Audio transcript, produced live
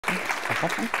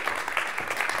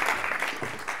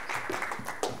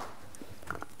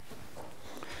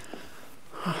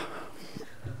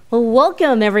Well,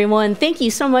 welcome everyone. Thank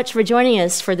you so much for joining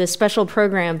us for this special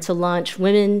program to launch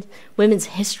Women's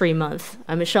History Month.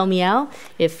 I'm Michelle Meow.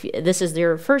 If this is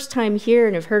your first time here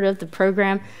and have heard of the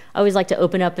program, I always like to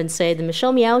open up and say the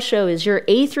Michelle Meow Show is your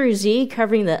A through Z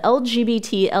covering the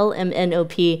LGBT,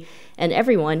 LMNOP, and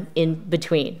everyone in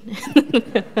between.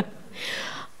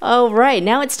 All right,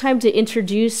 now it's time to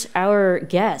introduce our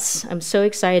guests. I'm so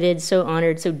excited, so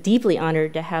honored, so deeply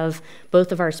honored to have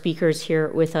both of our speakers here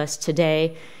with us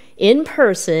today. In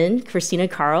person, Christina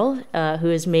Carl, who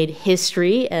has made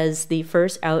history as the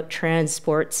first out trans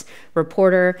sports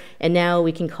reporter, and now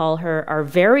we can call her our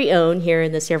very own here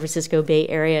in the San Francisco Bay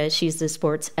Area. She's the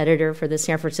sports editor for the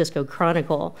San Francisco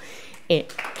Chronicle. And,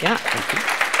 yeah. Thank you.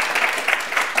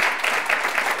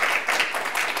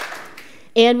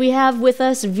 And we have with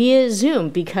us via Zoom,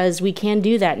 because we can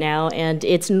do that now, and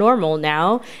it's normal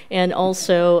now. And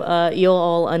also, you'll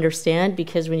all understand,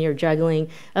 because when you're juggling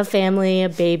a family, a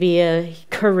baby, a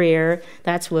career,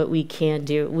 that's what we can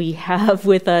do. We have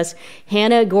with us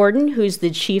Hannah Gordon, who's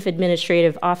the Chief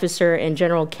Administrative Officer and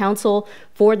General Counsel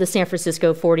for the San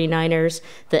Francisco 49ers.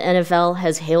 The NFL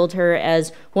has hailed her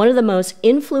as one of the most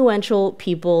influential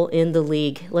people in the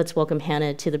league. Let's welcome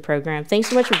Hannah to the program. Thanks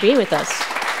so much for being with us.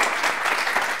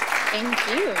 Thank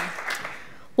you.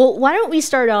 Well, why don't we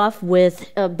start off with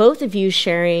both of you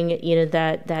sharing,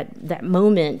 that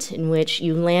moment in which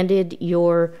you landed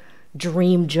your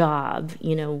dream job.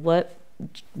 What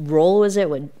role was it?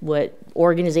 What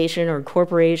organization or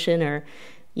corporation or,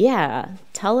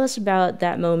 tell us about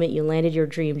that moment you landed your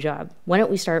dream job. Why don't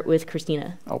we start with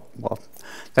Christina? Oh, well,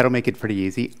 that'll make it pretty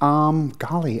easy.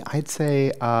 Golly, I'd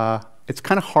say it's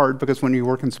kind of hard because when you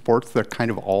work in sports, they're kind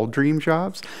of all dream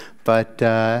jobs. But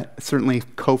certainly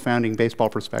co-founding Baseball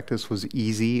Prospectus was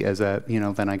easy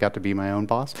then I got to be my own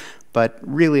boss. But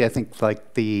really, I think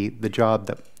like the job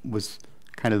that was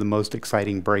kind of the most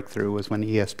exciting breakthrough was when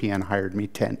ESPN hired me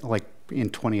in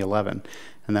 2011.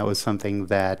 And that was something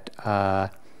that I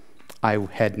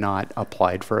had not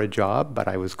applied for a job, but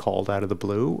I was called out of the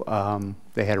blue.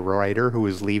 They had a writer who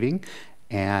was leaving,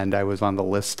 and I was on the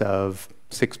list of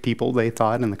 6 people they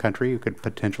thought in the country who could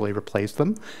potentially replace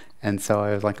them. And so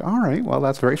I was like, all right, well,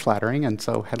 that's very flattering. And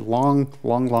so had long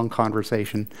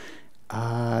conversation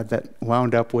that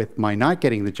wound up with my not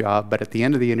getting the job. But at the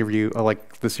end of the interview,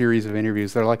 like the series of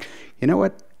interviews, they're like, you know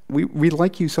what, we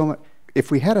like you so much.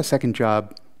 If we had a second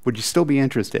job, would you still be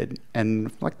interested? And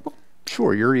I'm like, well,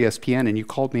 sure, you're ESPN and you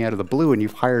called me out of the blue and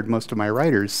you've hired most of my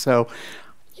writers. So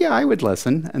yeah, I would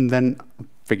listen. And then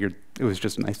figured it was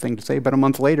just a nice thing to say. But a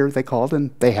month later, they called and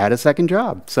they had a second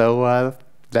job. So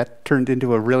that turned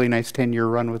into a really nice 10-year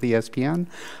run with ESPN.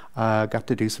 Got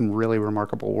to do some really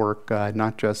remarkable work,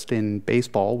 not just in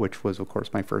baseball, which was, of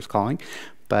course, my first calling,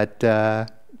 but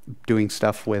doing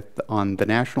stuff on the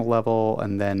national level,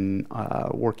 and then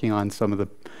working on some of the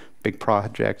big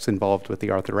projects involved with the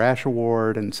Arthur Ashe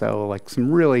Award, and so like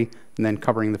some really, and then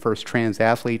covering the first trans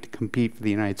athlete to compete for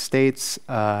the United States.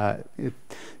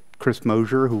 Chris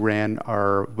Mosier, who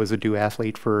was a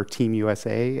duathlete for Team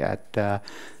USA at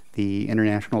the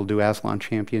International Duathlon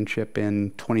Championship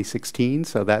in 2016.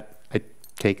 So that I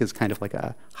take as kind of like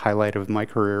a highlight of my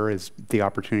career, is the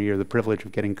opportunity or the privilege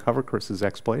of getting to cover Chris's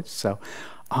exploits. So,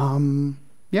 and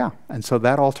so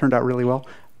that all turned out really well.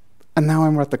 And now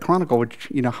I'm at the Chronicle, which,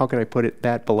 how could I put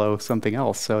that below something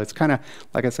else? So it's kind of,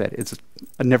 like I said, it's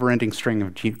a never-ending string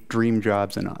of dream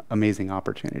jobs and amazing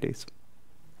opportunities.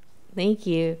 Thank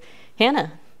you.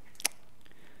 Hannah?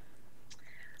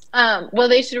 Well,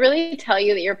 they should really tell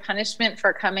you that your punishment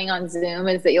for coming on Zoom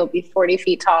is that you'll be 40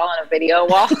 feet tall on a video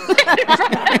wall.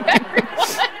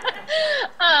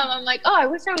 I'm like, I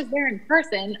wish I was there in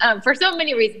person for so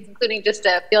many reasons, including just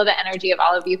to feel the energy of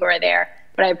all of you who are there.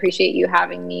 But I appreciate you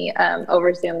having me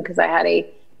over Zoom, because I had a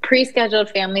pre-scheduled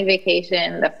family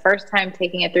vacation, the first time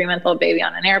taking a 3-month-old baby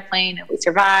on an airplane, and we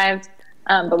survived.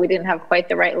 But we didn't have quite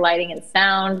the right lighting and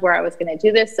sound where I was going to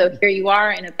do this. So here you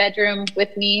are in a bedroom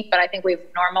with me, but I think we've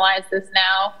normalized this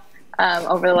now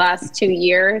over the last 2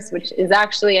 years, which is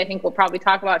actually, I think we'll probably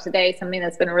talk about today, something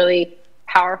that's been really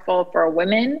powerful for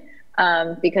women,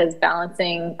 because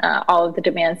balancing all of the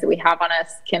demands that we have on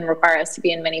us can require us to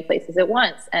be in many places at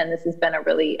once. And this has been a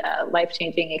really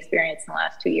life-changing experience in the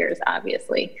last 2 years,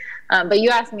 obviously. But you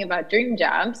asked me about dream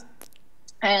jobs,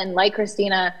 and like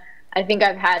Christina, I think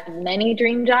I've had many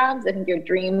dream jobs. I think your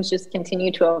dreams just continue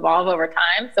to evolve over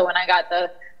time. So when I got the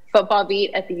football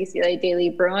beat at the UCLA Daily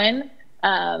Bruin,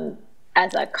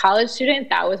 as a college student,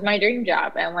 that was my dream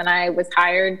job. And when I was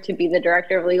hired to be the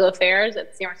director of legal affairs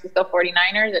at San Francisco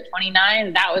 49ers at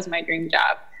 29, that was my dream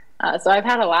job. So I've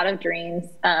had a lot of dreams.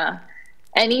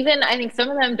 And even I think some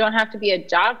of them don't have to be a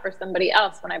job for somebody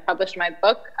else. When I published my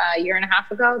book a year and a half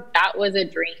ago, that was a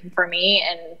dream for me.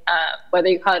 And whether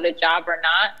you call it a job or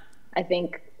not, I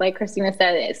think, like Christina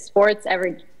said, sports,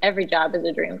 every job is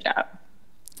a dream job.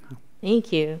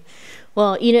 Thank you.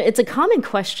 Well, it's a common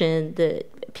question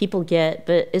that people get,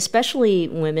 but especially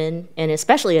women, and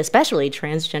especially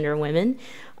transgender women,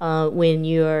 when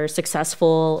you're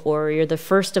successful or you're the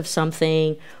first of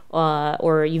something,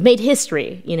 or you've made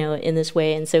history, in this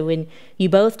way. And so when you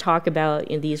both talk about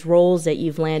these roles that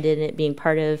you've landed in, it being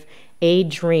part of a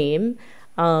dream,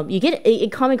 you get a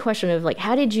common question of like,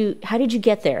 how did you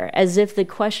get there? As if the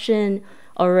question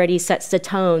already sets the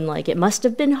tone, like it must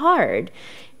have been hard.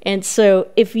 And so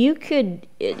if you could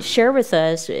share with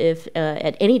us if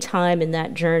at any time in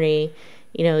that journey,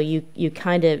 you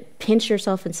kind of pinched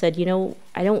yourself and said,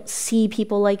 I don't see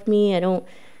people like me. I don't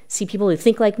see people who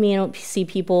think like me. I don't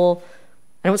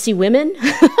see women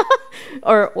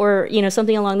or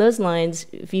something along those lines.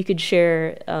 If you could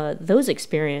share those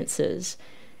experiences.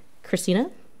 Christina?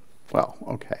 Well,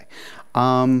 okay.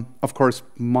 Of course,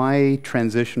 my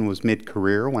transition was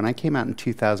mid-career. When I came out in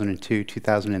 2002,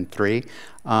 2003,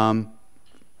 so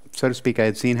to speak, I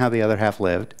had seen how the other half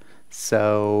lived.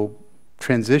 So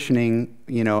transitioning,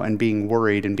 and being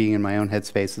worried and being in my own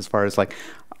headspace as far as like,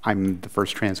 I'm the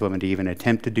first trans woman to even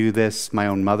attempt to do this. My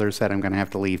own mother said I'm going to have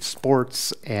to leave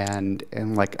sports, and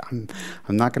like I'm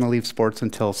not going to leave sports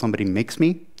until somebody makes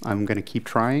me. I'm going to keep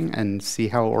trying and see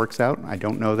how it works out. I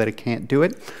don't know that it can't do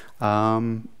it.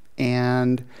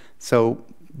 And so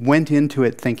went into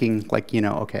it thinking like,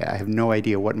 okay, I have no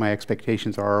idea what my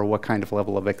expectations are or what kind of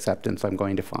level of acceptance I'm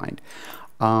going to find.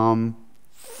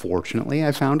 Fortunately,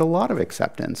 I found a lot of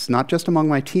acceptance, not just among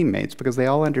my teammates, because they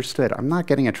all understood I'm not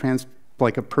getting a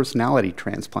personality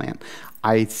transplant.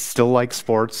 I still like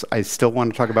sports. I still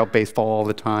want to talk about baseball all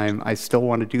the time. I still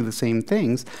want to do the same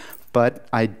things, but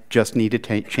I just need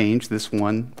to change this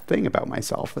one thing about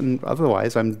myself. And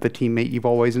otherwise, I'm the teammate you've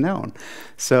always known.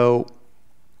 So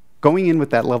going in with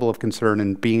that level of concern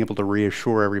and being able to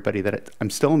reassure everybody that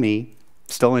I'm still me,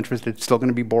 still interested, still going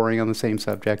to be boring on the same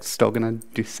subjects, still going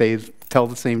to tell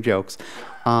the same jokes.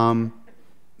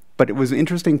 But it was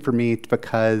interesting for me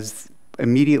because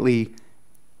immediately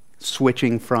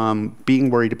switching from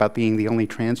being worried about being the only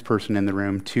trans person in the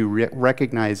room to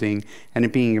recognizing and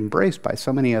it being embraced by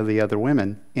so many of the other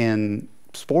women in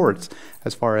sports,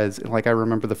 as far as, like, I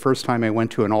remember the first time I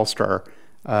went to an all-star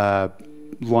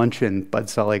luncheon, Bud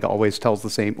Selig always told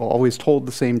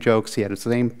the same jokes. He had the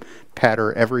same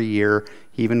patter every year.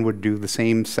 He even would do the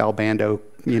same Sal Bando,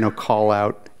 call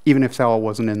out, even if Sal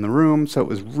wasn't in the room. So it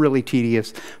was really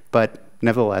tedious, but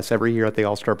nevertheless, every year at the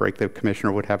All-Star break, the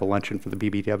commissioner would have a luncheon for the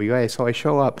BBWA. So I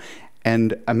show up,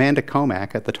 and Amanda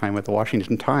Comack, at the time with the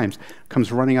Washington Times,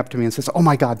 comes running up to me and says, "Oh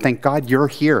my God, thank God you're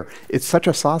here. It's such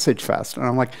a sausage fest." And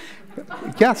I'm like,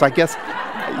 "Yes, I guess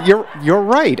you're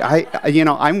right.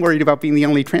 I'm worried about being the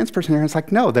only trans person here." It's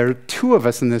like, no, there are two of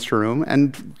us in this room,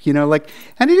 and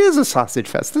and it is a sausage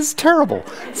fest. This is terrible.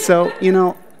 So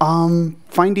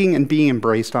finding and being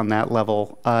embraced on that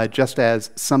level, just as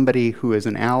somebody who is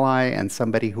an ally and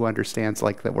somebody who understands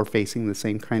that we're facing the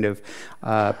same kind of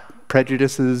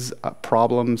prejudices,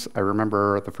 problems. I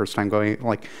remember the first time going,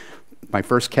 my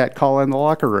first cat call in the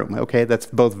locker room. Okay, that's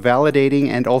both validating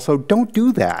and also don't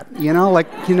do that.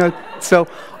 So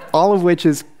all of which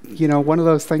is, one of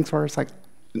those things where it's like,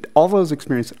 all those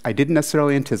experiences, I didn't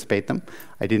necessarily anticipate them.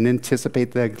 I didn't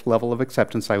anticipate the level of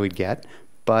acceptance I would get.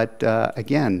 But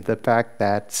again, the fact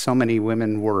that so many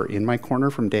women were in my corner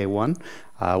from day one.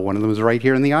 One of them was right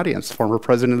here in the audience, former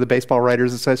president of the Baseball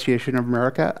Writers Association of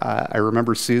America. I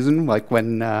remember Susan,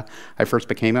 when I first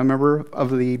became a member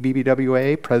of the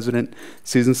BBWA, President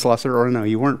Susan Slusser, or no,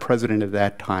 you weren't president at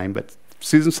that time, but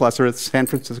Susan Slusser, the San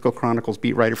Francisco Chronicles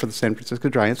beat writer for the San Francisco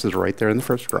Giants, is right there in the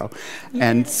first row. Yeah.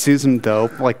 And Susan, though,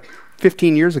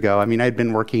 15 years ago, I'd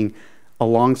been working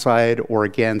alongside or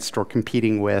against or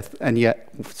competing with, and yet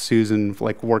Susan,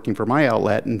 working for my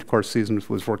outlet, and of course Susan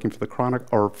was working for the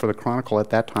Chronicle at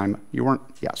that time. You weren't?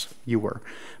 Yes, you were.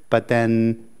 But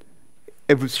then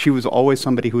she was always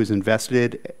somebody who was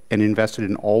invested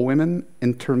in all women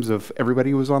in terms of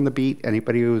everybody who was on the beat,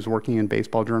 anybody who was working in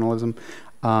baseball journalism.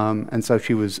 And so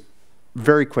she was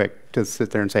very quick to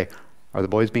sit there and say, are the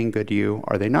boys being good to you?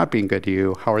 Are they not being good to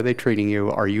you? How are they treating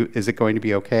you? Is it going to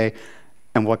be okay?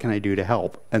 And what can I do to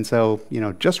help? And so,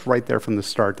 just right there from the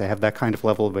start, to have that kind of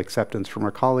level of acceptance from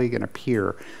a colleague and a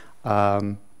peer,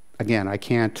 again, I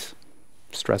can't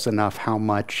stress enough how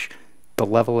much the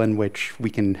level in which we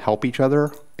can help each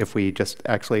other if we just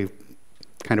actually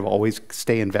kind of always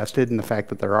stay invested in the fact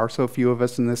that there are so few of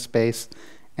us in this space.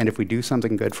 And if we do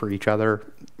something good for each other,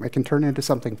 it can turn into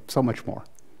something so much more.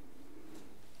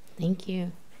 Thank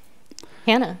you.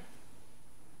 Hannah.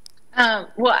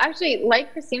 Well, actually,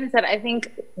 like Christina said, I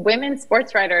think women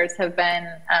sports writers have been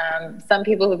some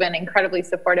people who've been incredibly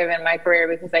supportive in my career,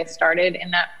 because I started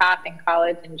in that path in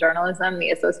college in journalism.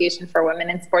 The Association for Women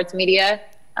in Sports Media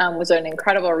was an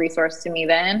incredible resource to me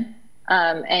then.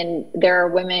 And there are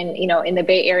women, you know, in the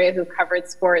Bay Area who covered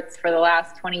sports for the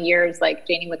last 20 years, like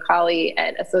Janie McCauley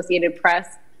at Associated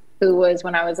Press, who was,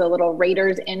 when I was a little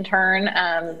Raiders intern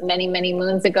many, many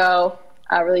moons ago,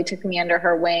 really took me under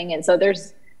her wing. And so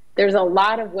there's a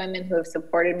lot of women who have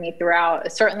supported me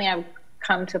throughout. Certainly I've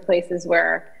come to places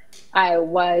where I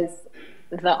was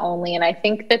the only, and I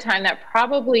think the time that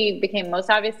probably became most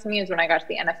obvious to me is when I got to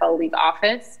the NFL league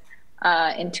office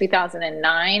in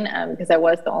 2009, because I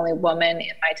was the only woman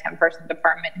in my 10-person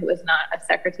department who was not a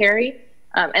secretary.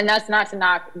 And that's not to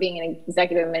knock being an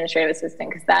executive administrative assistant,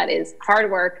 because that is hard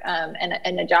work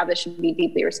and a job that should be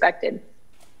deeply respected.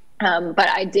 But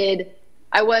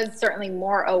I was certainly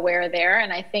more aware there.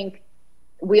 And I think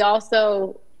we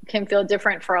also can feel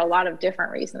different for a lot of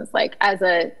different reasons. Like, as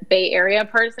a Bay Area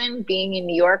person, being in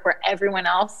New York, where everyone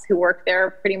else who worked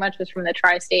there pretty much was from the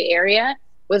tri-state area,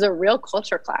 was a real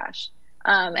culture clash.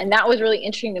 And that was really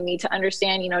interesting to me to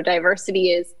understand, you know,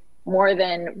 diversity is more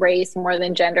than race, more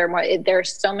than gender.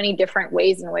 There's so many different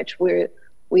ways in which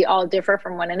we all differ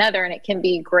from one another, and it can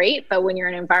be great. But when you're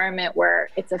in an environment where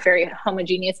it's a very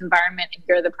homogeneous environment and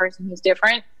you're the person who's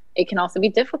different, it can also be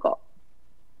difficult.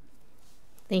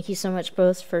 Thank you so much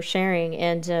both for sharing.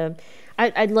 And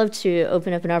I'd love to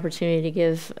open up an opportunity to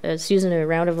give Susan a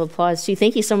round of applause too.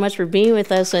 Thank you so much for being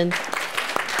with us. And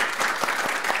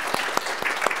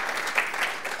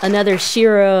another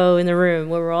Shiro in the room,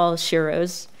 where we're all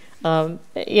Shiros.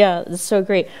 Yeah, that's so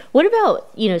great. What about,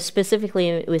 you know,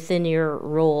 specifically within your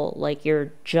role, like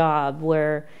your job,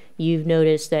 where you've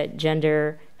noticed that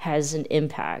gender has an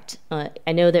impact?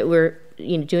 I know that we're,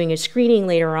 you know, doing a screening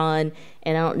later on,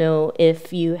 and I don't know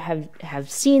if you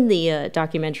have seen the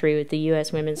documentary with the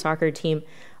U.S. women's soccer team,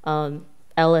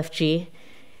 LFG,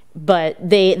 but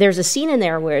there's a scene in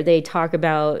there where they talk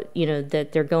about, you know,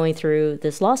 that they're going through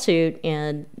this lawsuit,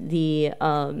 and the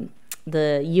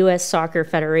U.S. Soccer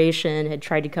Federation had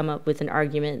tried to come up with an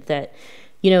argument that,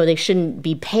 you know, they shouldn't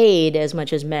be paid as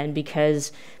much as men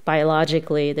because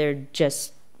biologically they're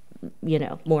just, you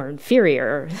know, more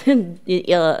inferior.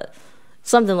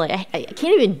 Something like, I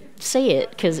can't even say it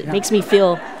because it makes me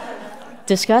feel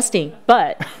disgusting.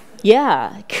 But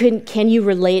yeah, can you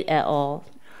relate at all?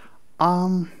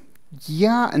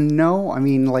 Yeah and no. I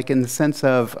mean, like, in the sense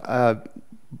of,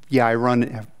 yeah, I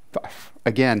run,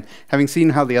 again, having seen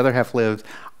how the other half lives,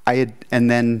 and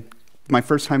then my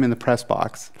first time in the press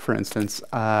box, for instance,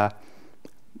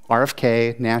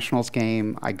 RFK, Nationals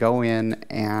game, I go in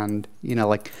and, you know,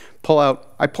 like,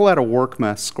 I pull out a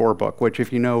Workma scorebook, which,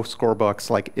 if you know scorebooks,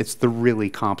 like, it's the really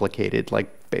complicated,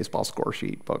 like, baseball score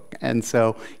sheet book. And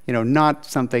so, you know, not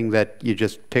something that you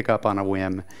just pick up on a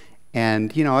whim.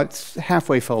 And, you know, it's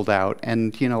halfway filled out.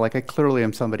 And, you know, like, I clearly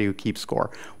am somebody who keeps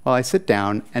score. Well, I sit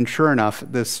down, and sure enough,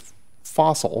 this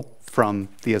fossil from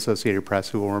the Associated Press,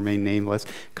 who will remain nameless,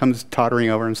 comes tottering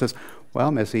over and says,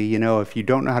 "Well, Missy, you know, if you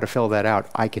don't know how to fill that out,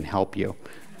 I can help you."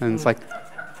 And it's like,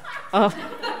 oh,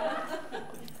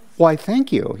 why,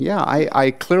 thank you. Yeah,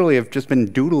 I clearly have just been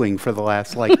doodling for the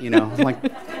last, like, you know, like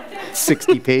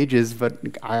 60 pages, but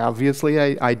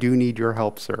I do need your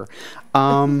help, sir.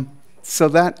 So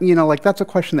that, you know, like, that's a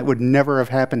question that would never have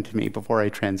happened to me before I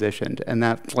transitioned. And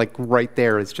that, like, right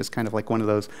there is just kind of like one of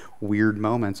those weird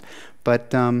moments.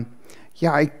 But,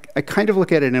 yeah, I kind of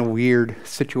look at it in a weird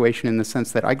situation, in the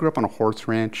sense that I grew up on a horse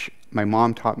ranch. My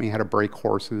mom taught me how to break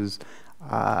horses.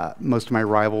 Most of my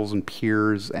rivals and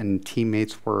peers and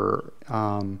teammates were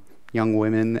young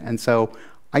women. And so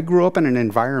I grew up in an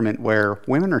environment where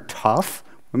women are tough.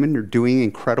 Women are doing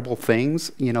incredible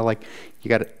things. You know, like, you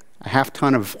got a half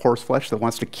ton of horse flesh that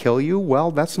wants to kill you. Well,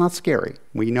 that's not scary.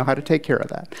 We know how to take care of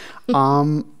that.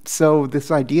 So this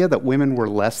idea that women were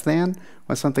less than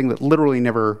was something that literally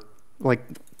never, like,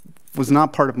 was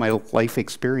not part of my life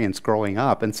experience growing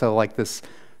up. And so, like,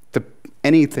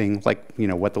 anything, like, you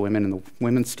know, what the women in the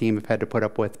women's team have had to put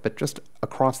up with, but just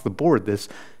across the board, this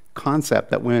concept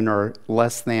that women are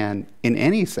less than in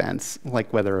any sense,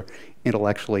 like, whether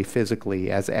intellectually,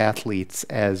 physically, as athletes,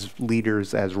 as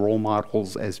leaders, as role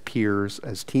models, as peers,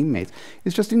 as teammates,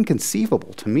 is just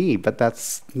inconceivable to me. But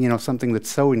that's, you know, something that's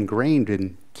so ingrained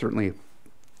in certainly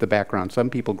the background some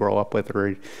people grow up with,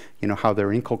 or how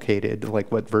they're inculcated,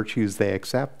 like what virtues they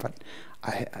accept. But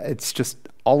it's just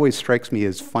always strikes me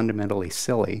as fundamentally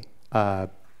silly.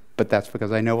 But that's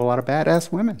because I know a lot of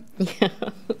badass women. Yeah.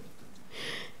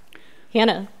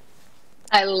 Hannah.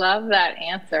 I love that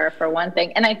answer, for one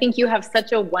thing. And I think you have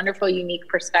such a wonderful, unique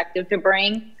perspective to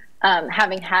bring,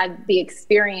 having had the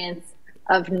experience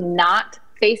of not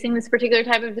facing this particular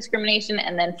type of discrimination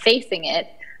and then facing it.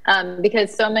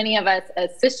 Because so many of us as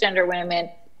cisgender women,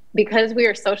 because we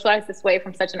are socialized this way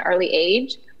from such an early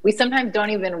age, we sometimes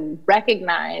don't even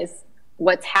recognize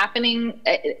what's happening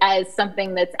as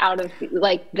something that's out of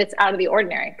the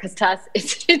ordinary, because to us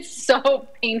it's so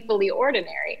painfully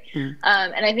ordinary. And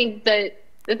I think that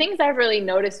the things I've really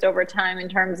noticed over time in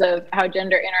terms of how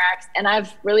gender interacts, and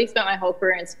I've really spent my whole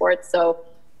career in sports, so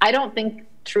I don't think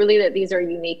truly that these are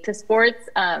unique to sports,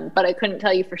 but I couldn't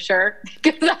tell you for sure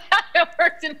because I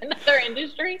worked in another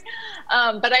industry.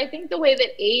 But I think the way that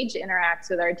age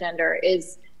interacts with our gender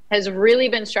has really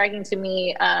been striking to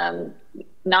me,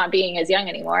 not being as young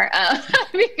anymore,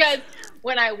 because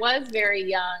when I was very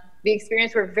young, the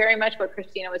experience were very much what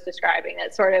Christina was describing,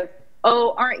 that sort of,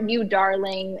 oh, aren't you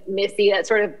darling, Missy, that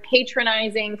sort of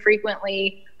patronizing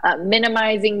frequently,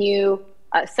 minimizing you,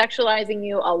 sexualizing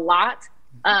you a lot.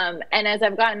 And as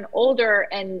I've gotten older,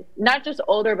 and not just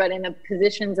older, but in the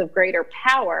positions of greater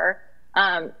power,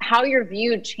 how you're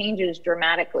viewed changes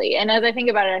dramatically. And as I think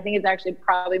about it, I think it's actually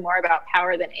probably more about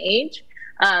power than age.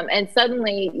 And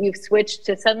suddenly you've switched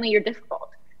to suddenly you're difficult.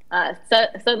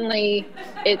 Suddenly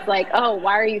it's like, oh,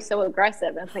 why are you so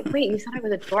aggressive? And it's like, wait, you said I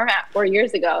was a doormat 4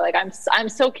 years ago. Like, I'm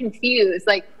so confused.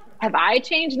 Like, have I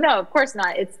changed? No, of course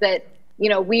not. It's that,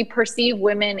 we perceive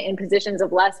women in positions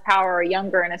of less power or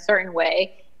younger in a certain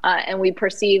way. And we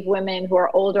perceive women who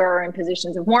are older or in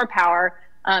positions of more power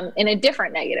in a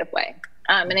different negative way.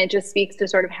 And it just speaks to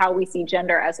sort of how we see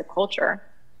gender as a culture.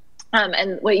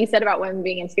 And what you said about women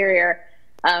being inferior,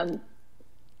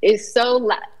 is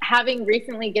having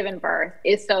recently given birth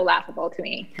is so laughable to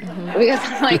me. Because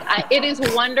I'm like, it is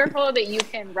wonderful that you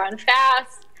can run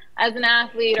fast as an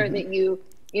athlete, or that you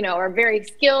are very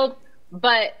skilled.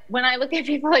 But when I look at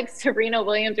people like Serena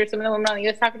Williams or some of the women on the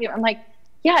U.S. soccer team, I'm like,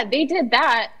 yeah, they did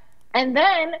that. And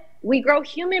then we grow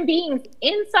human beings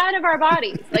inside of our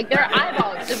bodies. Like, there are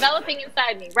eyeballs developing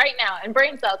inside me right now, and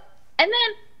brain cells. And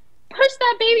then push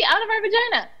that baby out of our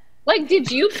vagina. Like, did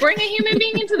you bring a human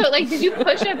being into did you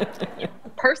push a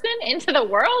person into the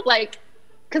world? Like,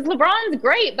 because LeBron's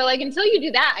great, but like, until you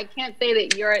do that, I can't say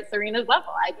that you're at Serena's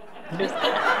level. I just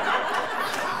can't.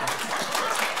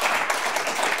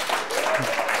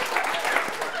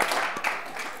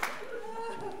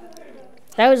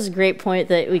 That was a great point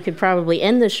that we could probably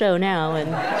end the show now and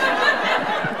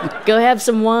go have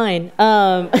some wine.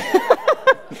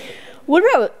 What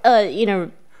about,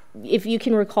 if you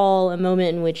can recall a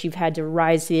moment in which you've had to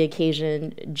rise to the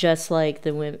occasion, just like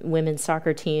the women's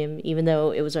soccer team, even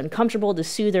though it was uncomfortable to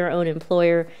sue their own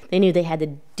employer, they knew they had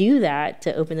to do that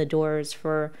to open the doors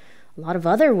for a lot of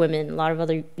other women, a lot of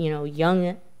other,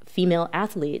 young female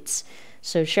athletes.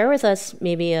 So share with us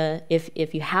maybe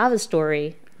if you have a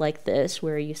story like this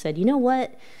where you said, you know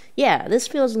what, yeah, this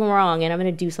feels wrong and I'm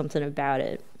going to do something about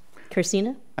it.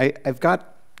 Christina? I've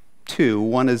got two.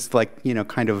 One is like,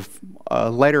 kind of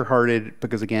lighter hearted,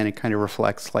 because again, it kind of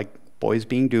reflects like boys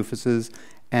being doofuses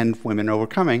and women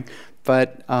overcoming,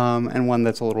 but and one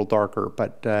that's a little darker,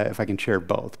 but if I can share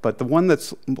both. But the one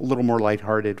that's a little more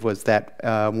lighthearted was that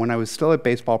when I was still at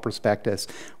Baseball Prospectus,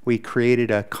 we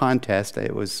created a contest.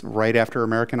 It was right after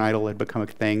American Idol had become a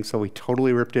thing, so we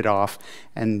totally ripped it off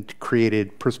and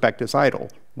created Prospectus Idol,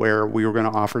 where we were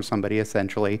going to offer somebody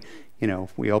essentially,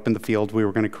 we opened the field, we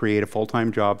were going to create a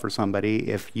full-time job for somebody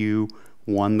if you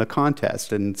won the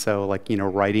contest. And so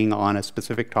writing on a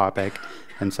specific topic.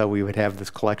 And so we would have this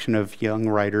collection of young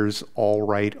writers all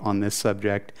write on this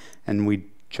subject, and we'd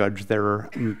judge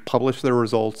publish their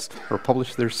results or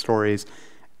publish their stories,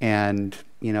 and,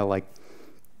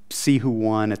 see who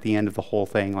won at the end of the whole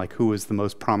thing, like who was the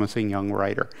most promising young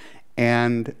writer.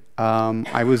 And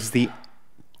I was the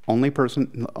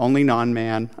only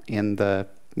non-man in the,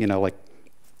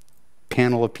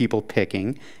 panel of people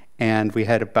picking. And we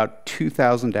had about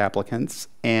 2,000 applicants,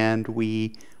 and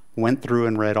we went through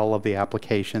and read all of the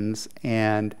applications,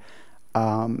 and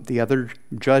the other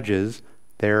judges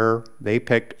they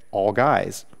picked all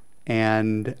guys,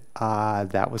 and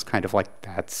that was kind of like,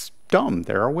 that's dumb.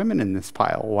 There are women in this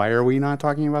pile. Why are we not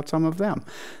talking about some of them?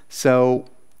 So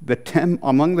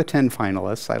among the 10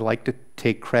 finalists, I like to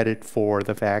take credit for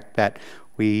the fact that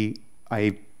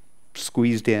I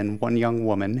squeezed in one young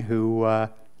woman who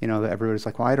you know, everybody's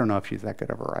like, well, I don't know if she's that good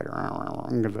of a writer.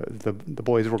 The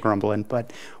boys were grumbling,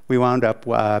 but we wound up,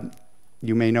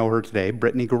 you may know her today,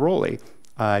 Brittany Garoli.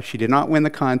 She did not win the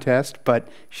contest, but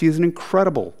she's an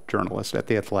incredible journalist at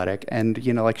The Athletic. And,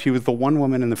 you know, like, she was the one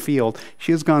woman in the field.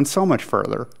 She has gone so much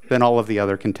further than all of the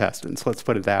other contestants, let's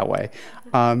put it that way.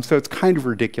 So it's kind of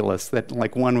ridiculous that,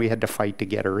 like, one, we had to fight to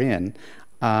get her in.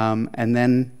 And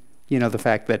then, you know, the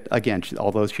fact that, again,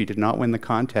 although she did not win the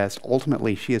contest,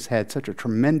 ultimately she has had such a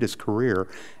tremendous career.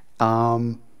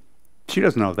 She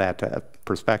doesn't know that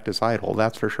prospectus idol,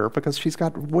 that's for sure, because she's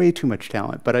got way too much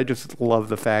talent. But I just love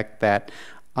the fact that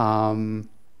all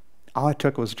it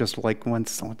took was just like one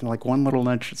little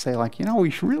nudge to say, like, you know,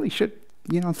 we really should,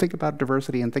 you know, think about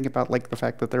diversity and think about, like, the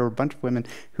fact that there were a bunch of women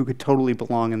who could totally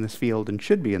belong in this field and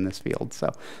should be in this field.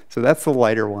 So that's the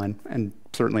lighter one. And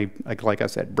certainly, like I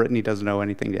said, Brittany doesn't owe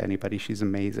anything to anybody. She's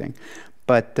amazing.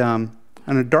 But on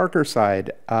a darker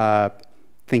side,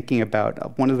 thinking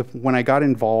about when I got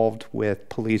involved with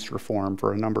police reform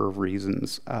for a number of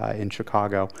reasons in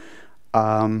Chicago,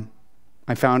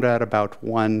 I found out about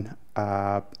one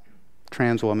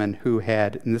trans woman who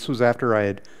had, and this was after I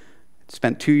had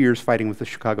spent 2 years fighting with the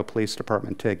Chicago Police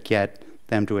Department to get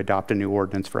them to adopt a new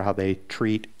ordinance for how they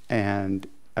treat and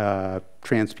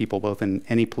trans people, both in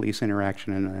any police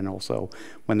interaction and also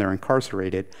when they're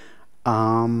incarcerated.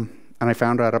 And I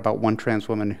found out about one trans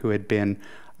woman who had been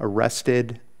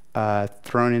arrested,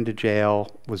 thrown into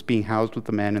jail, was being housed with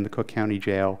the men in the Cook County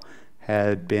Jail,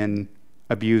 had been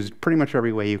abused pretty much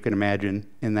every way you can imagine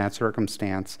in that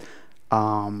circumstance,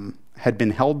 had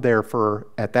been held there for,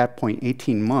 at that point,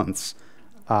 18 months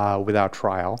without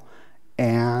trial.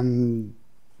 And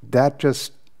that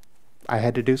just, I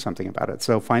had to do something about it.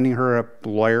 So finding her a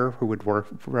lawyer who would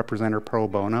represent her pro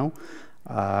bono,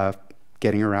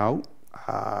 getting her out,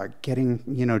 getting,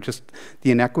 you know, just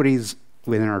the inequities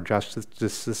within our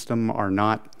justice system are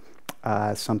not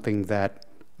something that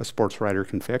a sports writer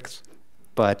can fix.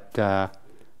 But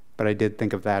I did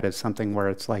think of that as something where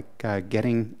it's like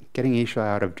getting Isha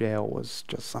out of jail was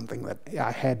just something that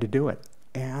I had to do it.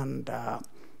 And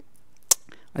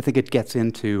I think it gets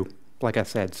into, like I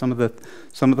said, some of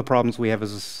the problems we have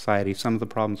as a society, some of the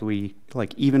problems we,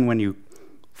 like, even when you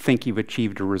think you've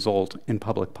achieved a result in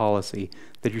public policy,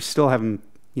 that you still haven't,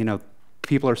 you know,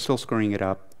 people are still screwing it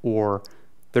up, or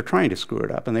they're trying to screw it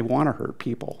up and they want to hurt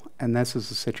people. And this is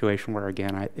a situation where,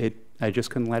 again, I just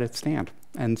couldn't let it stand.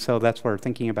 And so that's where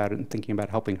thinking about it and thinking about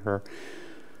helping her,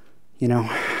 you know,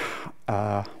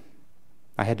 I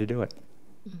had to do it.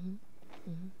 Mm-hmm.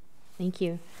 Mm-hmm. Thank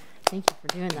you. Thank you for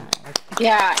doing that.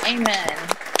 Yeah, amen.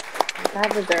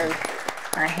 That deserves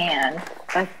a hand.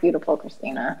 That's beautiful,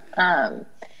 Christina.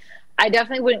 I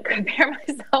definitely wouldn't compare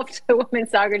myself to a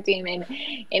women's soccer team in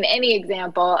any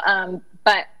example.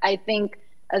 But I think,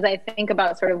 as I think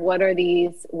about sort of what are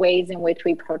these ways in which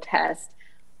we protest,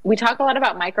 we talk a lot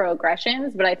about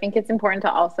microaggressions, but I think it's important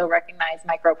to also recognize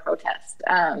micro-protest.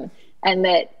 And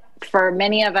that for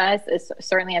many of us,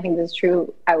 certainly I think this is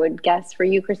true, I would guess for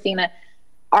you, Christina,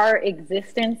 our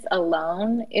existence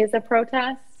alone is a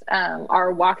protest.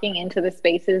 Our walking into the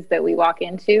spaces that we walk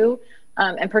into,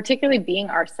 and particularly being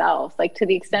ourselves, like to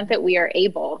the extent that we are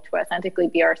able to authentically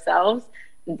be ourselves,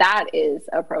 that is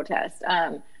a protest.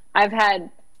 I've had,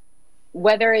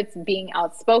 whether it's being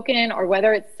outspoken or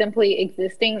whether it's simply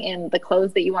existing in the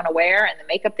clothes that you want to wear and the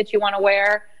makeup that you want to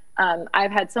wear,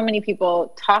 I've had so many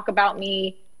people talk about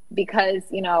me because,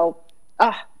 you know,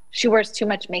 oh, she wears too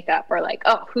much makeup, or like,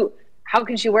 oh, how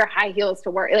can she wear high heels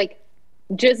to work? Like,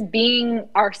 just being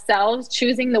ourselves,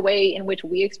 choosing the way in which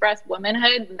we express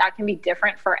womanhood, that can be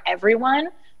different for everyone.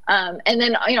 And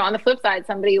then, you know, on the flip side,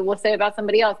 somebody will say about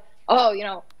somebody else, oh, you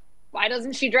know, why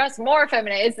doesn't she dress more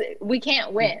feminine? We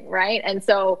can't win, right? And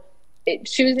so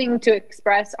choosing to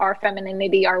express our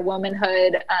femininity, our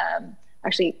womanhood,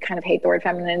 actually kind of hate the word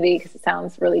femininity because it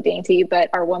sounds really dainty, but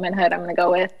our womanhood, I'm going to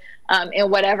go with,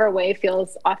 in whatever way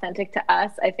feels authentic to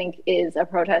us, I think is a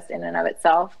protest in and of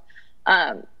itself.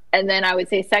 And then I would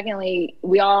say, secondly,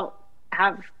 we all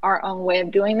have our own way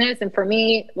of doing this. And for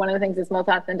me, one of the things that's most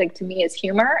authentic to me is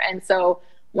humor. And so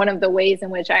one of the ways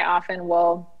in which I often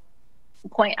will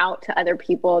point out to other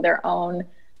people their own,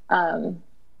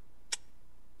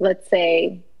 let's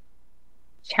say,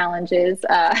 challenges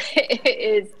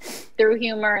is through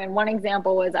humor. And one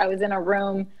example was I was in a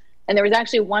room and there was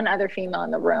actually one other female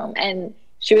in the room, and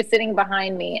she was sitting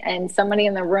behind me, and somebody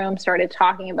in the room started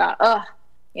talking about,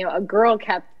 you know, a girl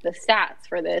kept the stats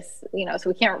for this, you know, so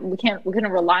we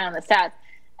couldn't rely on the stats.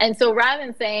 And so rather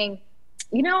than saying,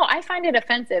 you know, I find it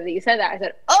offensive that you said that, I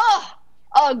said, oh,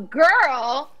 a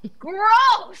girl,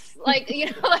 gross. Like, you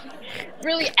know, like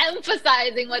really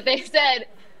emphasizing what they said.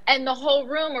 And the whole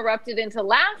room erupted into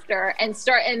laughter and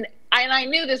I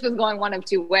knew this was going one of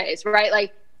two ways, right?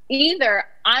 Like, either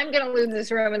I'm going to lose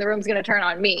this room and the room's going to turn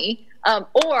on me,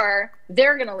 or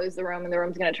they're going to lose the room and the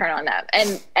room's going to turn on them.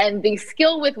 And the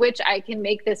skill with which I can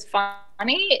make this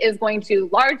funny is going to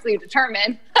largely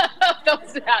determine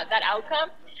that outcome.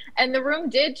 And the room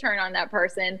did turn on that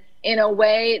person in a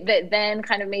way that then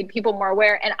kind of made people more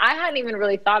aware. And I hadn't even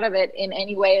really thought of it in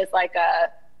any way as like a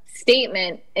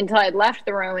statement until I'd left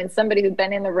the room, and somebody who'd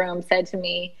been in the room said to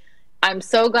me, "I'm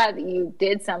so glad that you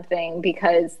did something,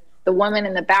 because the woman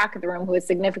in the back of the room, who was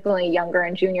significantly younger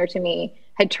and junior to me,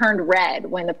 had turned red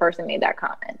when the person made that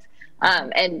comment,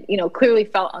 and clearly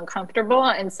felt uncomfortable."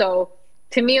 And so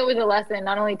to me, it was a lesson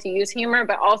not only to use humor,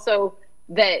 but also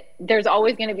that there's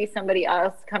always going to be somebody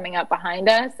else coming up behind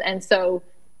us. And so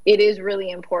it is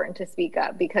really important to speak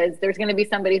up, because there's going to be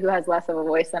somebody who has less of a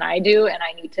voice than I do, and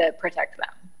I need to protect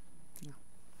them.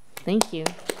 Thank you.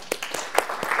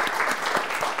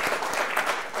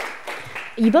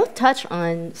 You both touch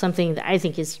on something that I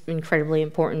think is incredibly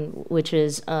important, which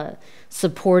is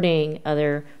supporting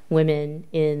other women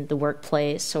in the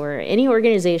workplace or any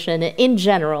organization in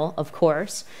general, of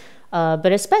course,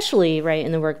 but especially right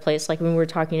in the workplace, like when we're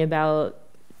talking about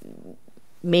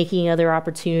making other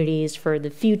opportunities for the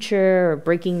future or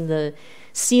breaking the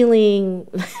ceiling,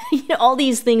 all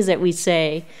these things that we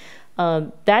say.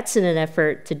 That's in an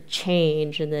effort to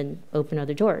change and then open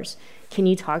other doors. Can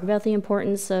you talk about the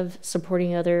importance of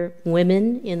supporting other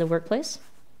women in the workplace?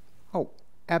 Oh,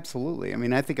 absolutely. I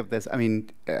mean, I think of this,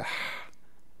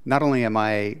 not only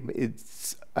I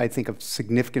think a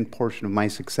significant portion of my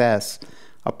success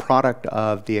a product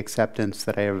of the acceptance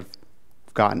that I have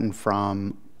gotten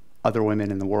from other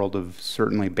women in the world of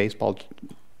certainly baseball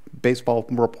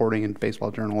reporting and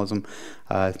baseball journalism,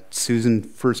 Susan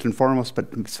first and foremost,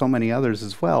 but so many others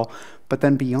as well. But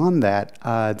then beyond that,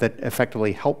 that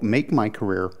effectively helped make my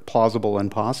career plausible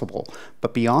and possible.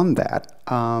 But beyond that,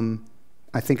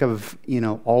 I think of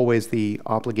always the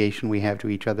obligation we have to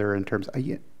each other in terms.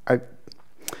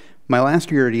 My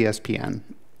last year at ESPN,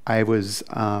 it was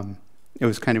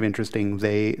kind of interesting.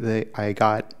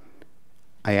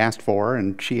 I asked for,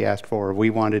 and she asked for,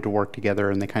 we wanted to work together,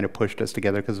 and they kind of pushed us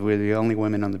together because we were the only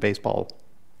women on the baseball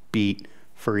beat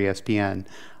for ESPN.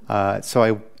 So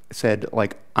I said,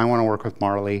 I want to work with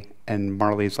Marley, and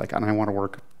Marley's like, and I want to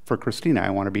work for Christina. I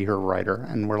want to be her writer.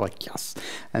 And we're like, yes.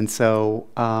 And so,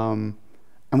 and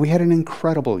we had an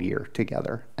incredible year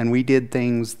together, and we did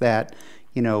things that,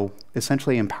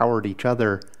 essentially empowered each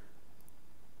other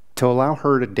to allow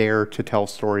her to dare to tell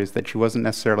stories that she wasn't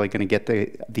necessarily going to get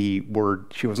the word,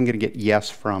 she wasn't going to get yes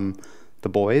from the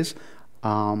boys.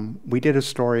 We did a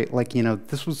story,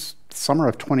 this was summer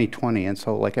of 2020, and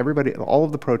so everybody, all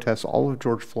of the protests, all of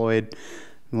George Floyd,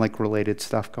 related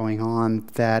stuff going on,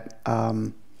 that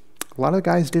a lot of the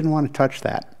guys didn't want to touch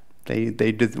that.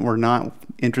 They were not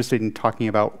interested in talking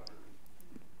about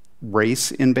race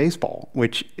in baseball,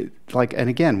 which, and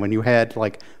again, when you had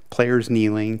players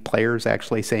kneeling, players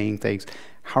actually saying things,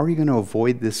 how are you going to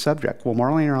avoid this subject? Well,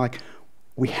 Marlene and I are like,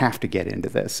 we have to get into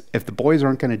this. If the boys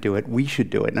aren't going to do it, we should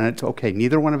do it. And it's okay.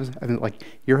 Neither one of us,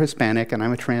 you're Hispanic and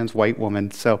I'm a trans white woman.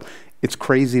 So it's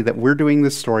crazy that we're doing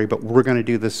this story, but we're going to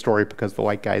do this story because the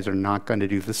white guys are not going to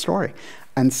do the story.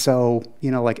 And so,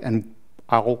 and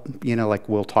I'll,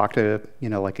 we'll talk to,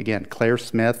 again, Claire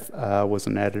Smith was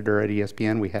an editor at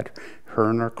ESPN. We had her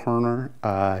in our corner.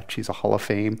 She's a Hall of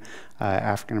Fame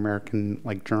African-American,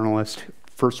 journalist,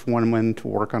 first woman to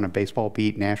work on a baseball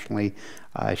beat nationally.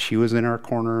 She was in our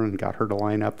corner and got her to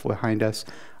line up behind us.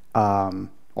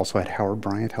 Also had Howard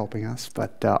Bryant helping us,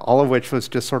 but all of which was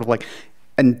just sort of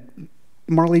and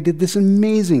Marley did this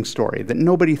amazing story that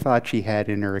nobody thought she had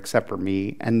in her except for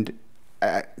me. And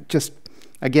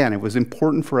again, it was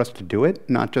important for us to do it,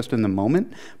 not just in the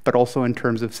moment, but also in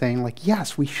terms of saying,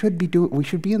 yes, we should be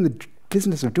in the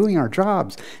business of doing our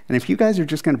jobs. And if you guys are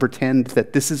just going to pretend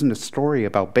that this isn't a story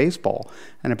about baseball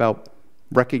and about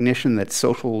recognition that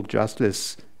social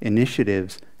justice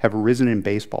initiatives have arisen in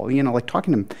baseball,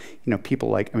 talking to,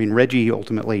 people Reggie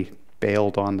ultimately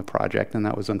bailed on the project, and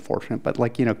that was unfortunate. But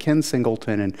Ken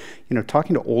Singleton and,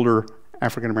 talking to older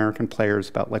African-American players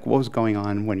about what was going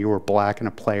on when you were black and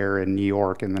a player in New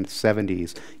York in the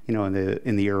 70s,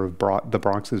 in the era of the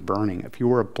Bronx is burning. If you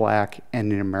were black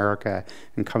and in America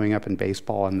and coming up in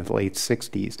baseball in the late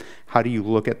 60s, how do you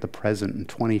look at the present in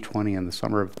 2020 in the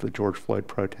summer of the George Floyd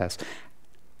protests?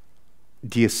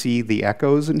 Do you see the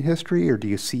echoes in history, or do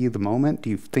you see the moment?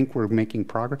 Do you think we're making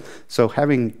progress? So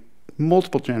having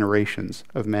multiple generations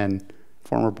of men,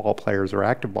 former ball players or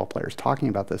active ball players, talking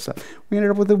about this stuff, we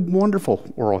ended up with a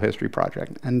wonderful oral history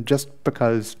project. And just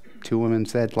because two women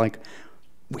said, like,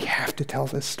 we have to tell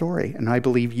this story, and I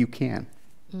believe you can.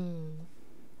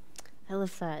 I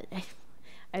love that.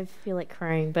 I feel like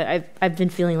crying, but I've been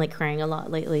feeling like crying a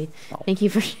lot lately. Oh. Thank you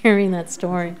for sharing that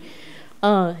story.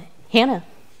 Hannah.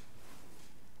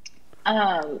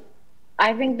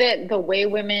 I think that the way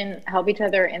women help each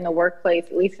other in the workplace,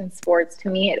 at least in sports, to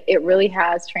me, it really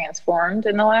has transformed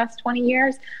in the last 20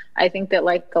 years. I think that,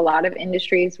 like a lot of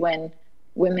industries, when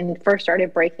women first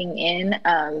started breaking in,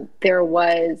 there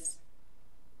was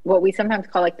what we sometimes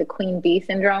call like the queen bee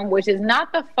syndrome, which is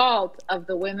not the fault of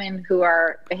the women who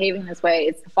are behaving this way.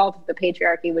 It's the fault of the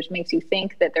patriarchy, which makes you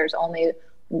think that there's only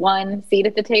one seat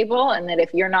at the table, and that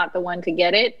if you're not the one to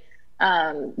get it,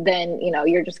 then, you know,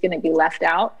 you're just going to be left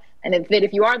out. And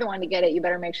if you are the one to get it, you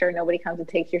better make sure nobody comes and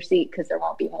takes your seat, because there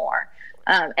won't be more.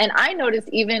 And I noticed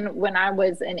even when I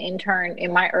was an intern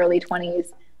in my early 20s,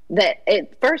 that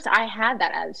at first I had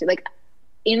that attitude. Like,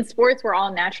 in sports, we're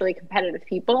all naturally competitive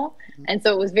people. And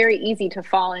so it was very easy to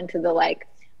fall into the, like,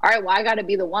 all right, well, I got to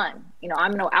be the one. You know,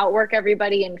 I'm going to outwork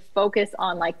everybody and focus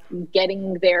on, like,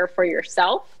 getting there for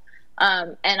yourself.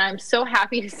 And I'm so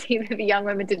happy to see that the young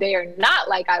women today are not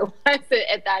like I was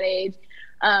at that age.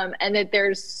 And that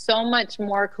there's so much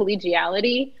more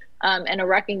collegiality and a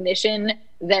recognition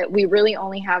that we really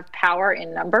only have power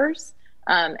in numbers,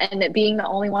 and that being the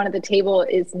only one at the table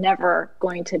is never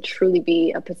going to truly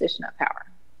be a position of power.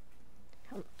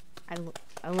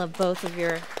 I love both of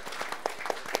your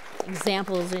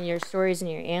examples and your stories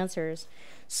and your answers.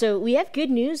 So we have good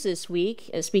news this week.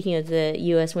 Speaking of the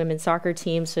U.S. women's soccer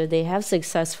team, so they have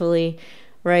successfully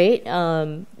agreed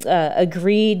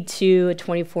to a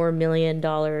 $24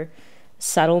 million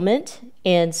settlement.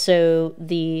 And so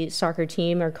the soccer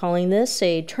team are calling this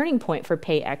a turning point for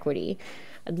pay equity.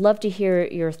 I'd love to hear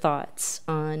your thoughts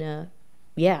on, a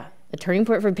turning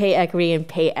point for pay equity and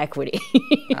pay equity.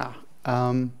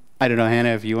 I don't know,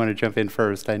 Hannah, if you want to jump in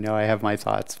first. I know I have my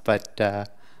thoughts, but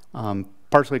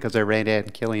partially because I read Ann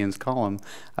Killian's column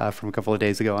from a couple of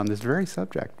days ago on this very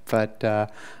subject.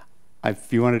 But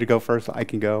if you wanted to go first, I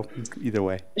can go either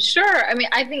way. Sure. I mean,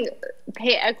 I think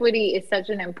pay equity is such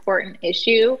an important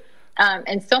issue.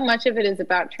 And so much of it is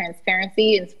about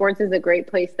transparency, and sports is a great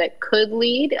place that could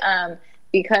lead,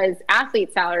 because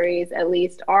athlete salaries, at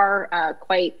least, are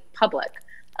quite public.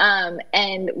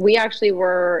 And we actually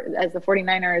were, as the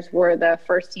 49ers, were the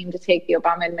first team to take the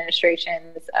Obama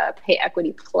administration's pay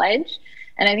equity pledge.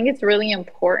 And I think it's really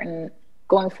important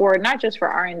going forward, not just for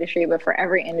our industry, but for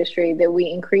every industry, that we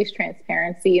increase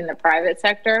transparency in the private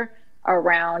sector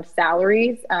around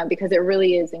salaries, because it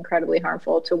really is incredibly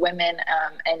harmful to women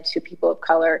and to people of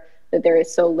color that there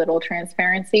is so little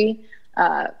transparency,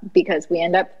 because we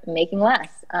end up making less,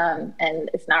 and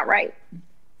it's not right.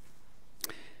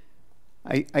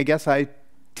 I guess I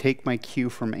take my cue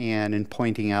from Ann in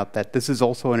pointing out that this is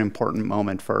also an important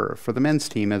moment for the men's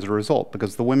team as a result,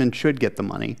 because the women should get the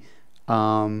money.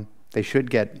 They should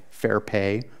get fair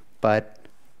pay, but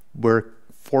we're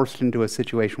forced into a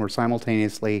situation where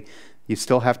simultaneously you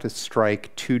still have to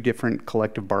strike two different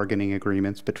collective bargaining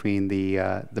agreements between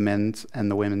the men's and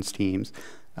the women's teams.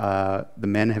 The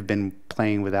men have been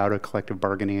playing without a collective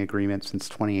bargaining agreement since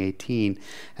 2018,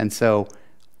 and so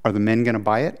are the men going to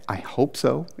buy it? I hope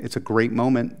so. It's a great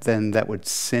moment then that would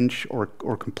cinch or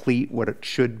complete what it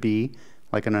should be,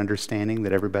 like an understanding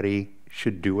that everybody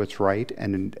should do what's right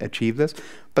and achieve this.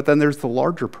 But then there's the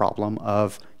larger problem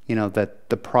of, you know, that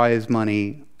the prize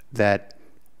money that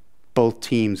both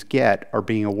teams get are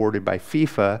being awarded by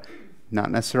FIFA,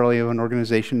 not necessarily of an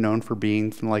organization known for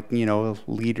being, like, you know,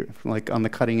 a leader, like on the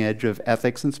cutting edge of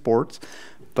ethics in sports,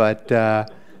 but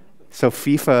so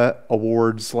FIFA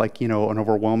awards, like, you know, an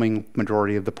overwhelming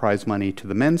majority of the prize money to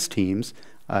the men's teams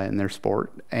in their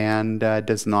sport, and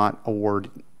does not award,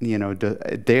 you know,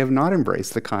 they have not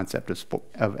embraced the concept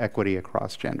of equity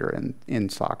across gender in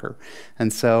soccer.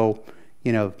 And so,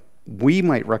 you know, we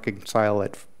might reconcile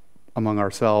it among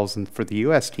ourselves and for the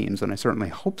U.S. teams, and I certainly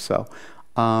hope so.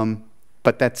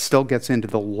 But that still gets into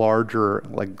the larger,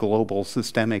 like, global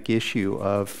systemic issue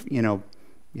of, you know,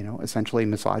 essentially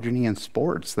misogyny in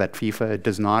sports, that FIFA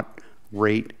does not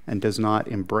rate and does not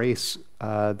embrace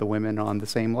the women on the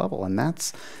same level. And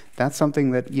that's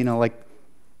something that, you know, like,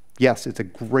 yes, it's a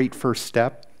great first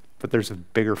step, but there's a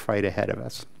bigger fight ahead of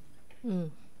us.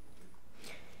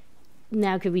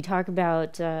 Now, could we talk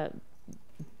about, you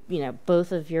know,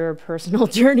 both of your personal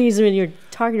journeys when you're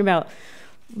talking about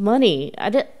money?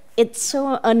 It's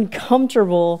so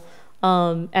uncomfortable.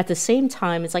 At the same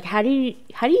time, it's like, how do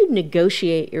you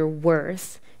negotiate your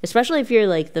worth, especially if you're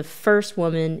like the first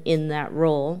woman in that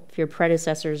role, if your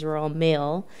predecessors were all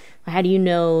male? How do you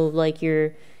know, like,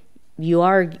 you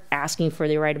are asking for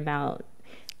the right amount.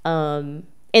 And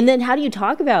then how do you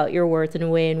talk about your worth in a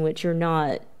way in which you're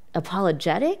not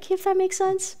apologetic, if that makes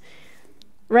sense?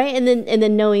 Right? And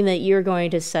then knowing that you're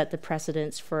going to set the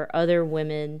precedence for other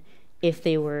women if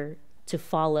they were to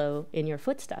follow in your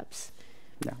footsteps.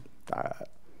 Yeah.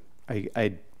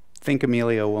 I think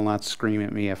Emilio will not scream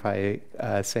at me if I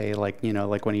say, like,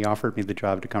 like when he offered me the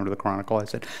job to come to the Chronicle, I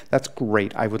said, that's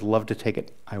great. I would love to take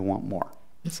it. I want more.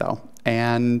 So,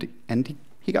 and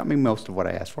he got me most of what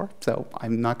I asked for, so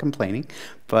I'm not complaining.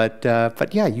 But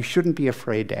yeah, you shouldn't be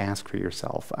afraid to ask for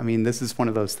yourself. I mean, this is one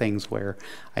of those things where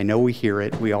I know we hear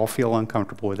it, we all feel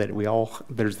uncomfortable with it.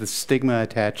 There's this stigma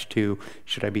attached to,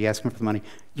 should I be asking for the money?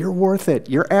 You're worth it.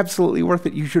 You're absolutely worth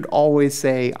it. You should always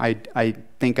say, I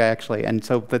think I actually, and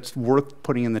so that's worth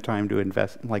putting in the time to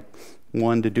invest, like,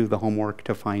 one, to do the homework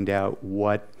to find out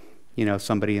what,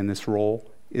 somebody in this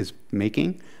role is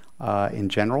making. In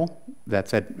general. That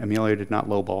said, Emilio did not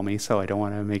lowball me, so I don't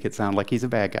want to make it sound like he's a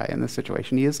bad guy in this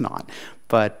situation. He is not.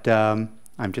 But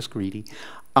I'm just greedy.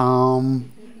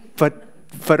 But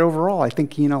overall, I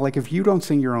think, like, if you don't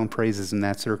sing your own praises in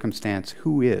that circumstance,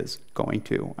 who is going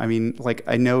to? I mean, like,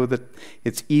 I know that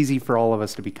it's easy for all of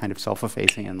us to be kind of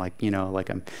self-effacing and, like, like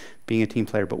I'm being a team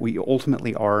player, but we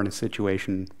ultimately are in a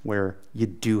situation where you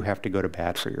do have to go to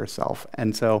bat for yourself.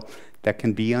 And so that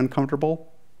can be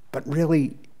uncomfortable, but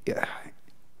really,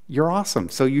 you're awesome,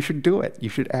 so you should do it. You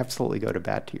should absolutely go to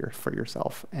bat for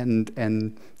yourself,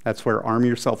 and that's where arm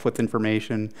yourself with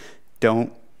information.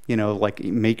 Don't, like,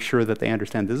 make sure that they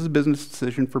understand this is a business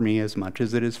decision for me as much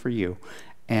as it is for you,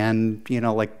 and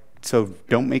like, so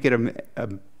don't make it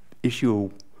a issue,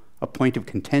 a point of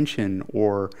contention,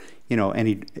 or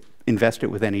invest it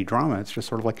with any drama. It's just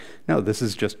sort of like, no, this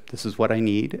is what I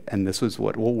need, and this is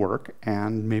what will work,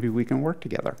 and maybe we can work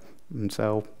together. And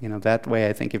so, that way,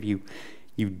 I think if you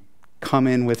come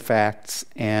in with facts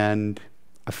and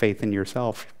a faith in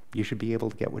yourself, you should be able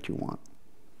to get what you want.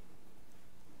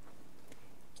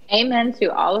 Amen to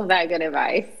all of that good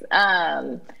advice.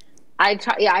 I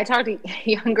talk to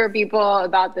younger people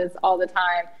about this all the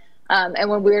time. And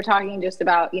when we were talking just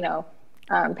about,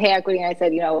 pay equity, and I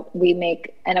said,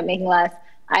 we end up making less,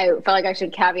 I felt like I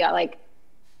should caveat, like,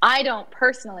 I don't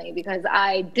personally, because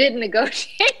I did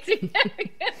negotiate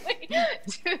significantly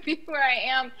to be where I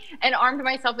am, and armed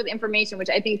myself with information, which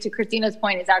I think, to Christina's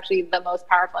point, is actually the most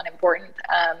powerful and important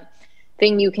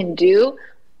thing you can do.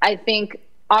 I think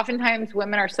oftentimes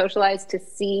women are socialized to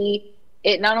see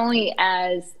it not only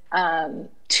as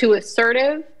too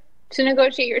assertive to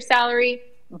negotiate your salary,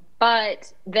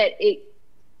 but that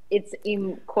it's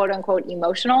quote unquote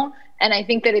emotional. And I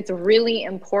think that it's really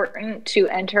important to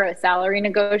enter a salary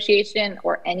negotiation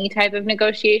or any type of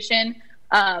negotiation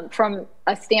from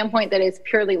a standpoint that is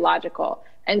purely logical.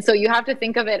 And so you have to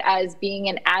think of it as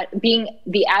being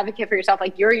the advocate for yourself,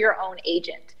 like you're your own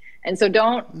agent. And so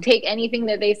don't take anything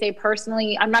that they say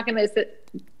personally. I'm not going to,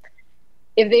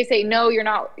 if they say, no, you're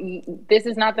not, this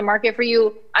is not the market for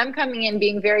you, I'm coming in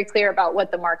being very clear about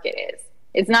what the market is.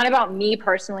 It's not about me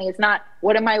personally. It's not,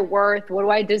 what am I worth? What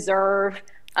do I deserve?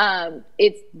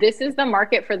 This is the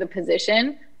market for the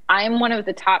position. I'm one of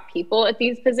the top people at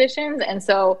these positions. And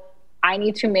so I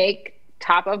need to make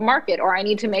top of market, or I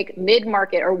need to make mid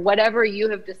market, or whatever you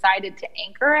have decided to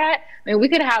anchor at. I mean, we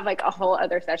could have like a whole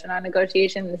other session on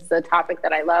negotiation. This is a topic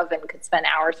that I love and could spend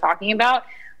hours talking about.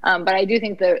 But I do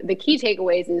think the key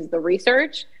takeaways is the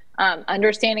research,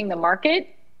 understanding the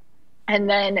market, and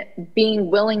then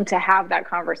being willing to have that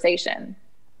conversation.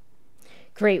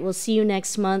 Great. We'll see you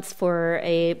next month for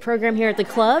a program here at the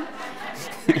club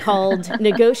called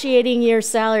Negotiating Your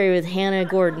Salary with Hannah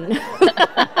Gordon.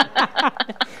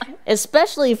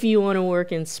 Especially if you want to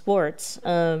work in sports.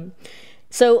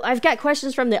 So I've got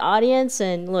questions from the audience,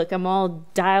 and look, I'm all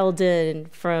dialed in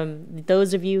from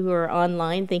those of you who are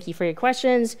online. Thank you for your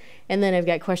questions. And then I've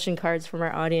got question cards from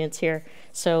our audience here.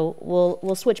 So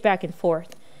we'll switch back and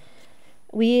forth.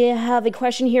 We have a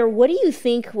question here. What do you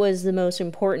think was the most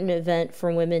important event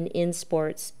for women in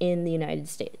sports in the United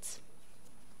States?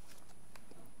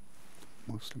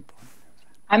 Most important.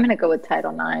 I'm going to go with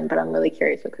Title IX, but I'm really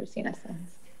curious what Christina says.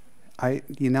 I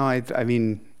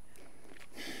mean,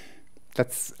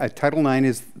 that's Title IX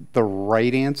is the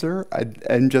right answer.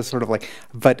 I'm just sort of like,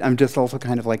 but I'm just also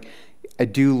kind of like, I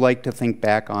do like to think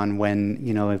back on when,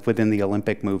 within the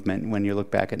Olympic movement, when you look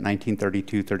back at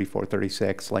 1932, 34,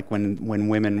 36, like when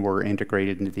women were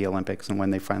integrated into the Olympics, and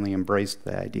when they finally embraced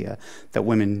the idea that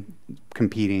women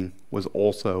competing was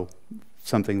also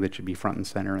something that should be front and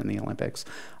center in the Olympics.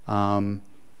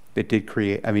 It did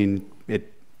create,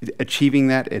 achieving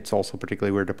that, it's also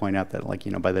particularly weird to point out that, like,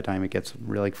 by the time it gets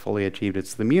really fully achieved,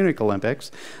 it's the Munich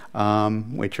Olympics,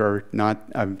 which are not,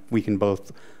 we can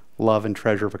both love and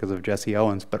treasure because of Jesse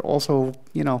Owens, but also,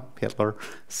 Hitler.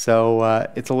 So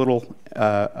it's a little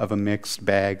of a mixed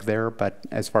bag there, but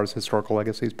as far as historical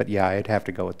legacies, but yeah, I'd have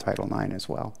to go with Title IX as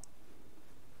well.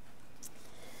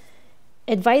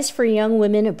 Advice for young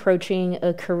women approaching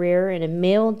a career in a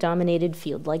male-dominated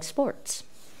field like sports.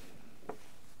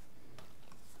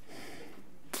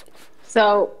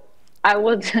 So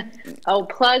I'll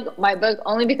plug my book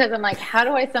only because I'm like, how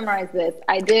do I summarize this?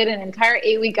 I did an entire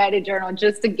 8-week guided journal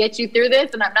just to get you through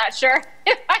this, and I'm not sure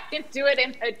if I can do it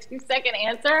in a 2-second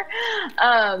answer.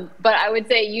 But I would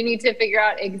say you need to figure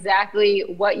out exactly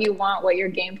what you want, what your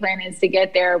game plan is to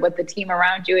get there, what the team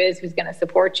around you is, who's going to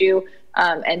support you,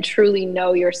 and truly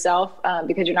know yourself,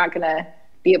 because you're not going to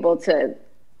be able to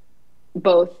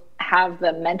both have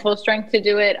the mental strength to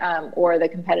do it or the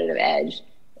competitive edge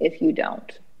if you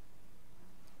don't.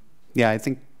 Yeah, I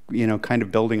think, kind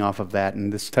of building off of that,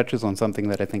 and this touches on something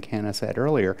that I think Hannah said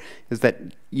earlier, is that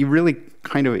you really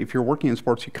kind of, if you're working in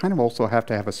sports, you kind of also have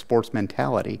to have a sports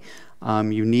mentality.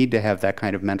 You need to have that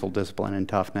kind of mental discipline and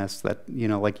toughness that,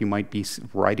 like you might be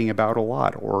writing about a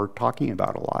lot or talking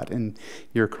about a lot in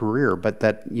your career, but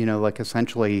that, like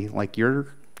essentially, like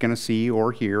you're going to see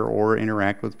or hear or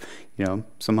interact with,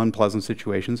 some unpleasant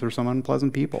situations or some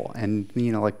unpleasant people. And,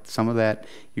 like some of that,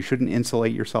 you shouldn't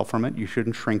insulate yourself from it. You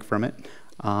shouldn't shrink from it.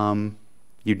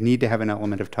 You need to have an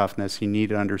element of toughness. You need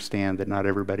to understand that not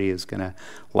everybody is going to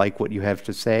like what you have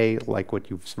to say, like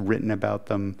what you've written about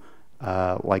them,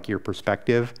 like your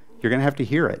perspective. You're going to have to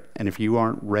hear it. And if you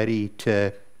aren't ready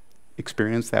to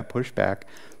experience that pushback,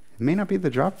 it may not be the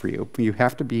job for you. You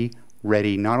have to be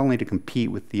ready not only to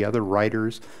compete with the other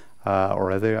writers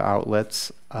or other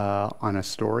outlets on a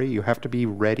story, you have to be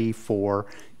ready for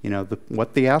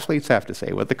what the athletes have to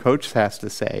say, what the coach has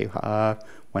to say.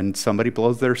 When somebody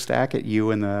blows their stack at you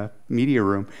in the media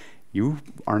room, you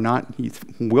are not,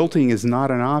 wilting is not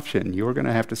an option. You're going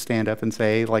to have to stand up and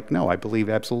say, like, no, I believe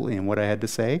absolutely in what I had to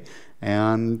say,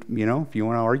 and if you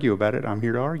want to argue about it, I'm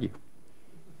here to argue.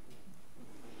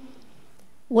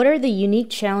 What are the unique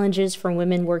challenges for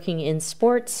women working in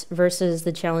sports versus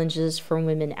the challenges for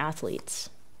women athletes?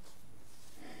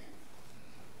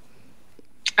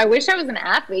 I wish I was an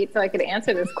athlete so I could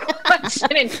answer this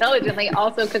question intelligently,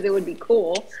 also because it would be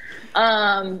cool.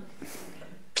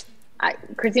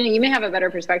 Christina, you may have a better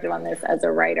perspective on this as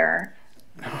a writer.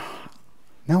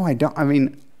 No, I don't. I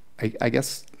mean, I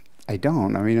guess I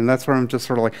don't. I mean, and that's where I'm just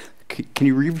sort of like, can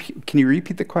you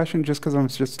repeat the question, just because I'm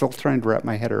just still trying to wrap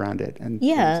my head around it? And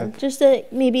yeah, just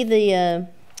maybe the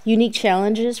unique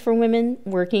challenges for women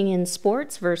working in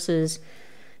sports versus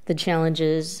the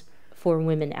challenges for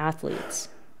women athletes.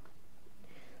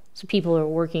 So people who are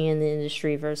working in the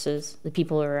industry versus the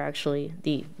people who are actually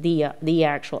the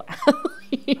actual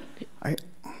athlete.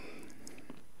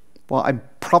 Well, I'm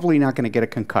probably not going to get a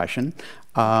concussion,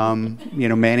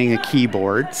 manning a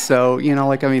keyboard. So,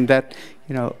 I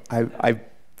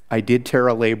did tear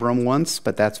a labrum once,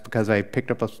 but that's because I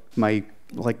picked up my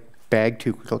bag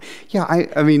too quickly. Yeah,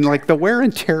 I mean, the wear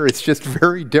and tear is just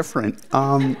very different.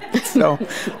 So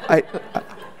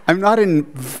I'm not in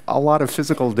a lot of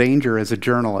physical danger as a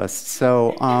journalist.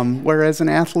 So, whereas an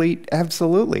athlete,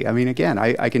 absolutely. I mean, again,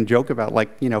 I can joke about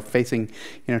facing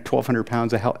 1,200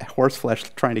 pounds of horse flesh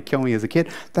trying to kill me as a kid.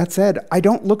 That said, I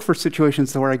don't look for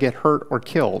situations where I get hurt or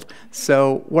killed.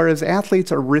 So, whereas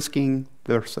athletes are risking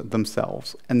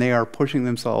themselves and they are pushing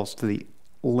themselves to the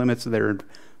limits of their,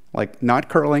 not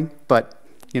curling, but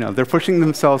they're pushing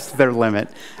themselves to their limit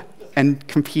and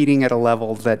competing at a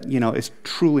level that is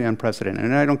truly unprecedented.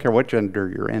 And I don't care what gender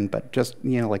you're in, but just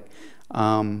what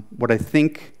I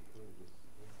think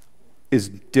is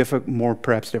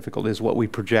perhaps difficult is what we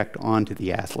project onto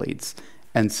the athletes.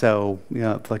 And so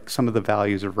some of the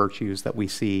values or virtues that we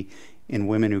see in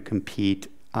women who compete,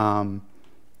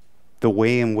 the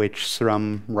way in which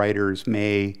some writers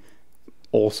may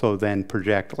also then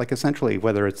project, essentially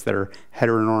whether it's their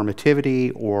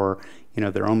heteronormativity or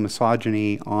their own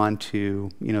misogyny onto,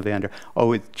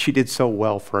 she did so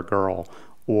well for a girl,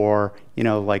 or,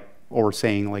 or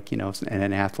saying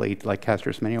an athlete like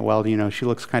Caster Semenya, well, she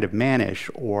looks kind of mannish,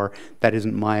 or that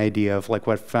isn't my idea of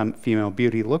what female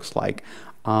beauty looks like.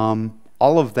 All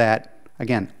of that,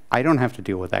 again, I don't have to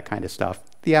deal with that kind of stuff.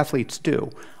 The athletes do,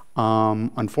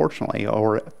 unfortunately,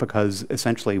 or because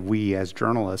essentially we as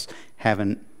journalists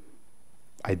haven't,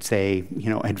 I'd say,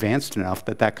 advanced enough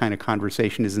that kind of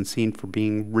conversation isn't seen for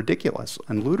being ridiculous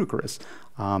and ludicrous.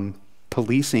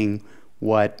 Policing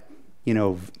what,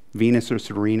 Venus or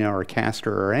Serena or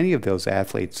Castor or any of those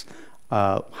athletes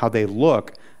how they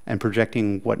look and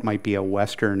projecting what might be a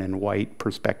Western and white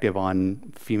perspective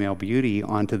on female beauty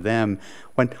onto them,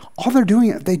 when all they're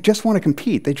doing, they just want to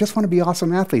compete. They just want to be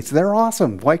awesome athletes. They're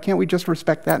awesome. Why can't we just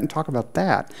respect that and talk about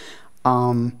that?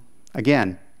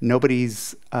 Again,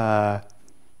 nobody's, I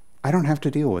don't have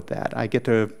to deal with that. I get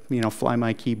to, fly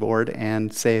my keyboard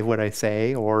and say what I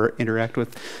say or interact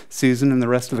with Susan and the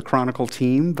rest of the Chronicle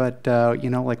team. But,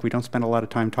 we don't spend a lot of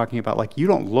time talking about, you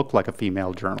don't look like a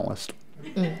female journalist.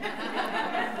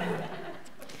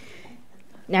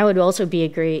 Now would also be a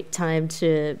great time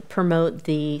to promote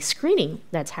the screening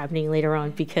that's happening later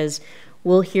on, because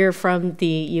we'll hear from the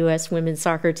U.S. women's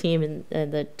soccer team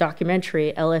and the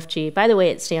documentary LFG. By the way,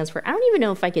 it stands for, I don't even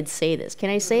know if I could say this. Can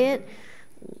I say it?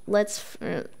 Let's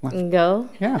go.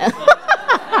 Yeah.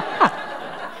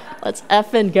 Let's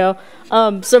F and go.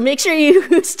 So make sure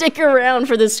you stick around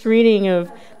for the screening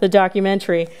of the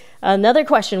documentary. Another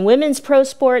question. Women's pro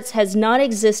sports has not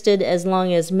existed as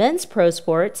long as men's pro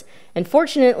sports, and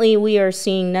fortunately we are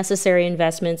seeing necessary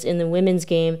investments in the women's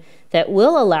game that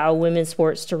will allow women's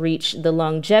sports to reach the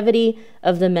longevity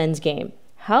of the men's game.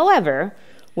 However,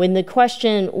 when the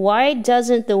question, why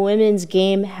doesn't the women's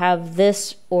game have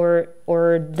this or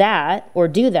that, or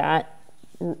do that,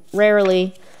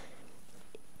 rarely,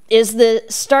 is the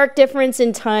stark difference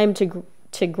in time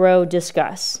to grow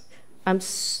discuss. I'm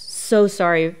so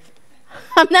sorry.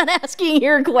 I'm not asking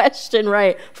your question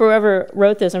right for whoever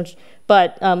wrote this,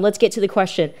 but let's get to the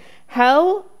question.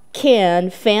 How can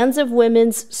fans of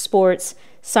women's sports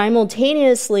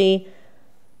simultaneously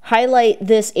highlight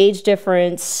this age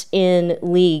difference in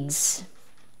leagues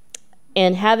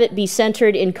and have it be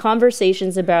centered in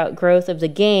conversations about growth of the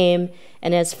game,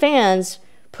 and as fans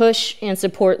push and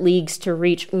support leagues to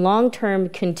reach long-term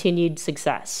continued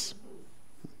success?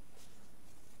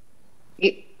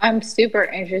 I'm super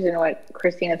interested in what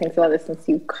Christina thinks about this, since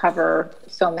you cover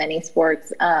so many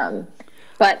sports.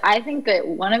 But I think that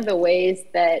one of the ways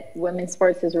that women's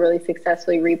sports has really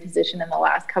successfully repositioned in the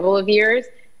last couple of years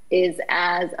is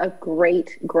as a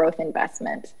great growth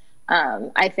investment.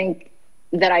 I think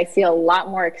that I see a lot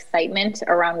more excitement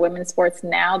around women's sports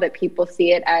now, that people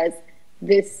see it as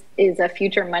this is a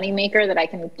future moneymaker that I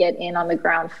can get in on the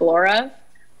ground floor of.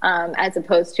 As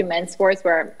opposed to men's sports,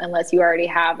 where unless you already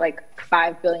have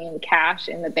 $5 billion cash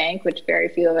in the bank, which very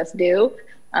few of us do,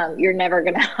 you're never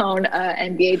going to own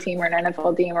an NBA team or an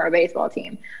NFL team or a baseball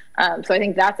team. So I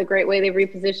think that's a great way they've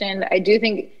repositioned. I do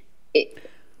think it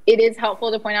is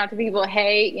helpful to point out to people,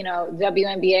 hey,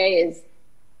 WNBA is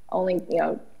only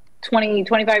 20,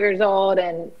 25 years old,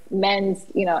 and men's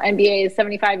NBA is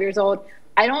 75 years old.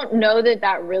 I don't know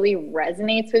that really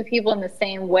resonates with people in the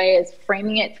same way as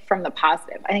framing it from the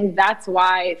positive. I think that's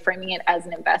why framing it as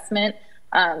an investment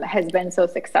has been so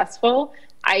successful.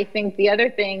 I think the other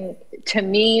thing to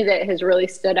me that has really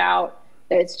stood out,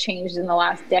 that has changed in the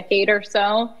last decade or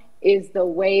so, is the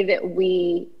way that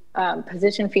we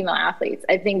position female athletes.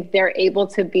 I think they're able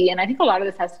to be, and I think a lot of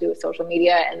this has to do with social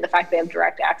media and the fact they have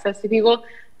direct access to people.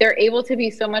 They're able to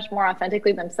be so much more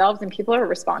authentically themselves, and people are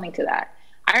responding to that.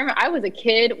 I remember I was a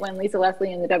kid when Lisa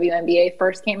Leslie and the WNBA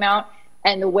first came out,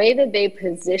 and the way that they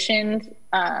positioned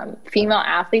female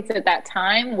athletes at that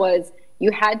time was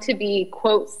you had to be,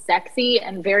 quote, sexy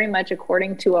and very much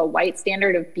according to a white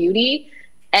standard of beauty,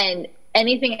 and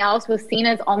anything else was seen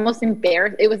as almost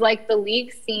embarrassed. It was like the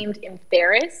league seemed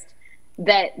embarrassed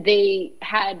that they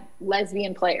had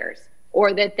lesbian players,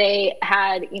 or that they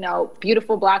had,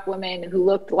 beautiful Black women who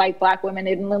looked like Black women.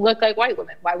 They didn't look like white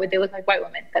women. Why would they look like white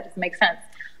women? That doesn't make sense.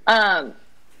 And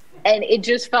it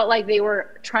just felt like they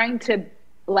were trying to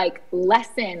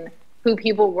lessen who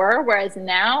people were. Whereas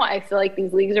now I feel like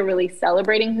these leagues are really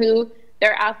celebrating who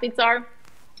their athletes are.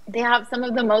 They have some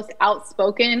of the most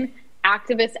outspoken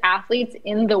activist athletes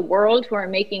in the world who are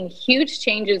making huge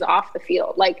changes off the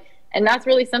field. And that's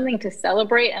really something to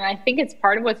celebrate. And I think it's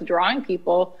part of what's drawing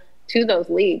people to those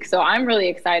leagues. So I'm really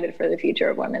excited for the future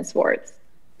of women's sports.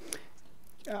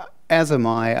 As am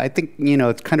I. I think,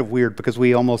 it's kind of weird because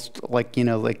we almost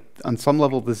on some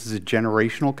level, this is a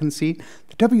generational conceit.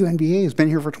 The WNBA has been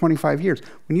here for 25 years.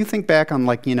 When you think back on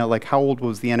how old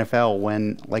was the NFL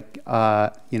when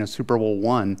Super Bowl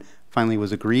I finally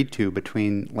was agreed to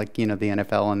between the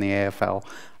NFL and the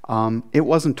AFL, it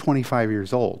wasn't 25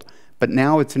 years old. But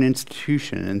now it's an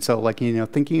institution. And so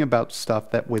thinking about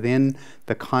stuff that within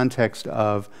the context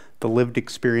of the lived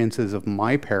experiences of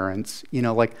my parents, the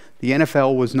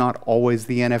NFL was not always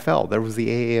the NFL. There was the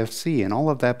AAFC and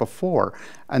all of that before.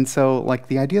 And so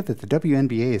the idea that the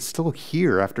WNBA is still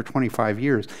here after 25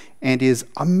 years and is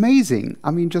amazing. I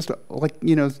mean, just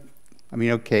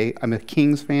okay, I'm a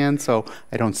Kings fan, so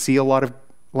I don't see a lot of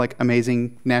like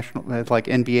amazing national like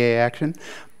NBA action.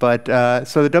 But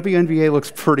so the WNBA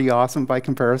looks pretty awesome by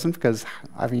comparison because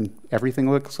I mean everything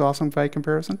looks awesome by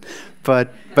comparison.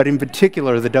 But in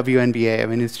particular the WNBA, I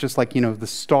mean it's just like, you know, the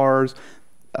stars.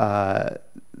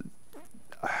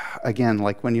 Again,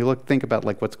 like when you think about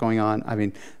like what's going on, I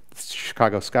mean,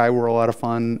 Chicago Sky were a lot of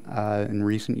fun in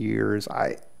recent years.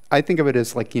 I think of it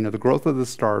as like, you know, the growth of the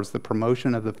stars, the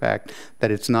promotion of the fact that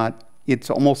it's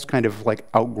almost kind of like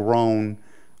outgrown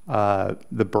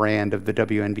the brand of the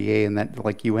WNBA, and that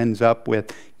like you ends up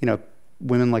with, you know,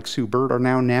 women like Sue Bird are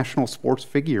now national sports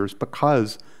figures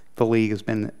because the league has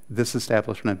been, this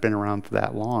establishment has been around for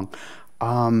that long.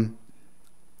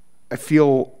 I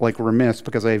feel like remiss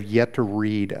because I have yet to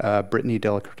read Brittany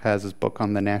Delacortez's book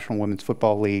on the National Women's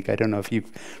Football League. I don't know if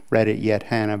you've read it yet,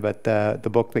 Hannah, but the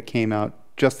book that came out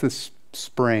just this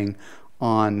spring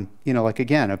on, you know, like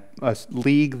again, a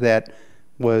league that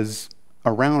was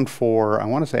around for, I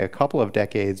want to say a couple of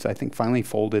decades, I think finally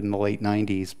folded in the late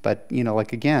 90s, but, you know,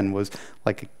 like again, was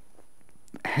like,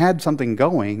 had something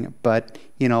going, but,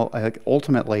 you know, like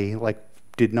ultimately, like,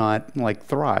 did not like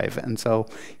thrive. And so,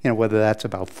 you know, whether that's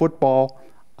about football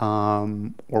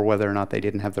or whether or not they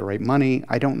didn't have the right money,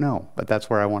 I don't know, but that's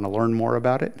where I want to learn more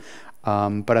about it.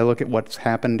 But I look at what's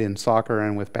happened in soccer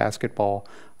and with basketball,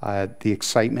 the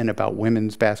excitement about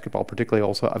women's basketball, particularly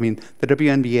also, I mean, the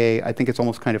WNBA, I think it's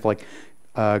almost kind of like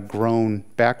grown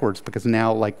backwards because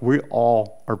now like we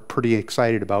all are pretty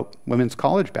excited about women's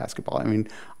college basketball. I mean,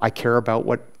 I care about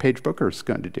what Paige Booker's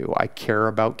going to do. I care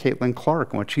about Caitlin Clark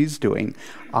and what she's doing.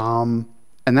 And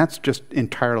that's just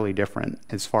entirely different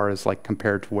as far as like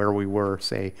compared to where we were,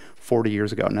 say, 40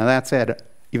 years ago. Now that said,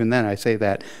 even then I say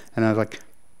that, and I was like,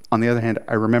 on the other hand,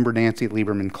 I remember Nancy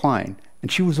Lieberman-Klein,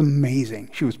 and she was amazing.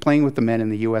 She was playing with the men in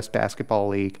the U.S. Basketball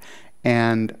League,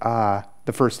 and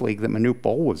the first league that Manute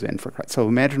Bol was in. So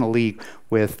imagine a league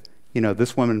with, you know,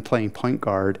 this woman playing point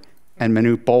guard and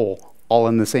Manute Bol all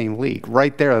in the same league.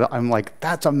 Right there, I'm like,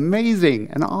 that's amazing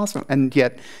and awesome. And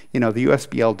yet, you know, the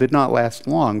USBL did not last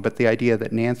long, but the idea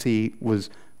that Nancy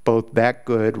was both that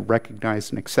good,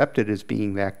 recognized and accepted as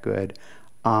being that good,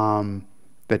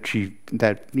 that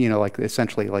you know, like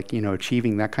essentially like, you know,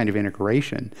 achieving that kind of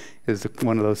integration is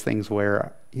one of those things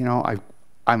where, you know,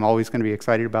 I'm always going to be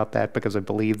excited about that because I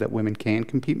believe that women can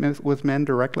compete with men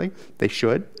directly. They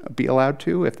should be allowed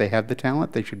to. If they have the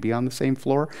talent, they should be on the same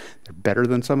floor. They're better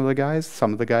than some of the guys.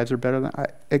 Some of the guys are better than,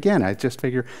 again, I just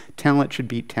figure talent should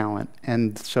beat talent.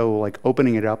 And so like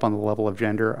opening it up on the level of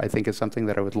gender, I think is something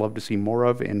that I would love to see more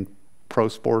of in pro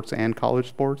sports and college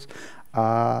sports.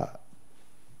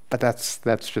 But that's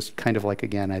just kind of like,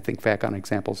 again, I think back on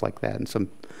examples like that and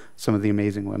some of the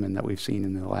amazing women that we've seen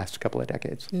in the last couple of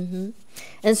decades. Mm-hmm. And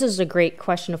this is a great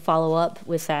question to follow up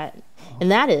with that. And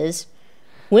that is,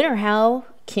 when or how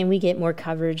can we get more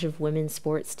coverage of women's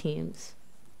sports teams?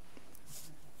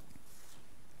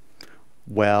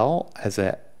 Well, as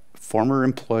a former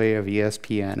employee of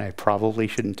ESPN, I probably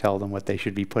shouldn't tell them what they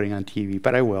should be putting on TV,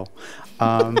 but I will.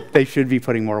 They should be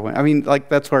putting more women. I mean, like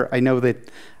that's where I know that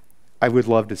I would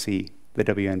love to see the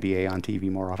WNBA on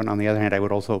TV more often. On the other hand, I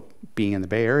would also, being in the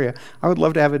Bay Area, I would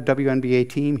love to have a WNBA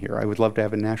team here. I would love to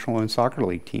have a National Women's Soccer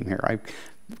League team here. I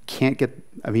can't get,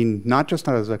 I mean, not just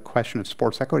as a question of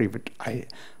sports equity, but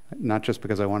not just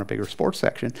because I want a bigger sports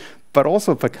section, but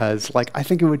also because like I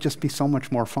think it would just be so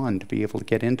much more fun to be able to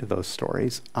get into those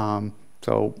stories.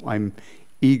 So I'm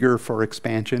eager for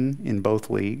expansion in both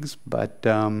leagues, but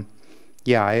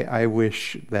yeah, I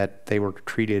wish that they were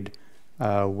treated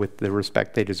with the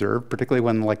respect they deserve, particularly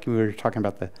when, like we were talking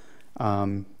about the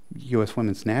U.S.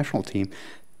 women's national team,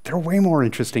 they're way more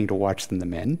interesting to watch than the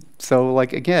men. So,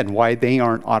 like, again, why they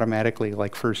aren't automatically,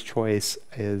 like, first choice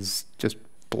is just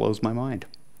blows my mind.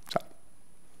 So.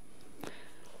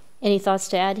 Any thoughts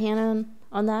to add, Hannah,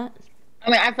 on that?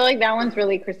 I mean, I feel like that one's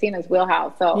really Christina's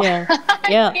wheelhouse, so yeah.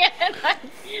 I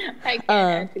can't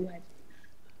add too much.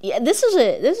 Yeah, this is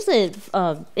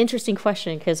a interesting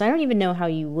question because I don't even know how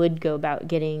you would go about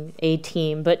getting a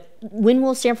team. But when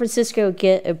will San Francisco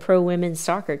get a pro women's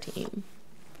soccer team?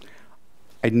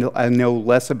 I know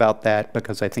less about that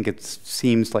because I think it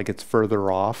seems like it's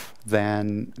further off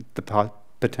than the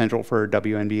potential for a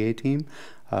WNBA team.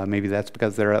 Maybe that's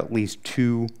because there are at least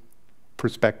two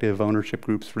prospective ownership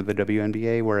groups for the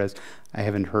WNBA, whereas I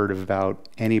haven't heard about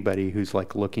anybody who's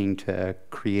like looking to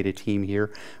create a team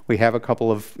here. We have a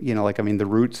couple of, you know, like, I mean, the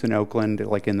Roots in Oakland,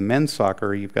 like in the men's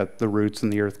soccer, you've got the Roots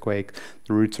and the Earthquake.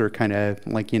 The Roots are kind of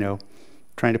like, you know,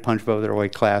 trying to punch above their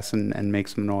weight class and make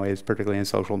some noise, particularly in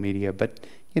social media. But,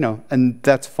 you know, and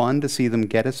that's fun to see them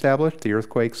get established. The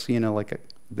Earthquakes, you know, like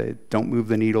They don't move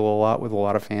the needle a lot with a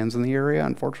lot of fans in the area,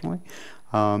 unfortunately.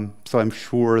 So I'm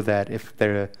sure that if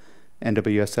the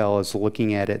NWSL is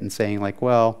looking at it and saying like,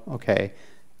 well, okay,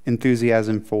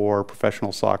 enthusiasm for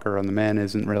professional soccer on the men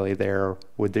isn't really there.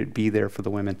 Would it be there for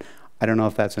the women? I don't know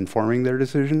if that's informing their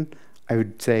decision. I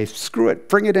would say, screw it,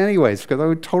 bring it anyways, because I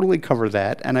would totally cover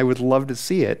that, and I would love to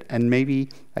see it. And maybe,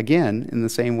 again, in the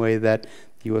same way that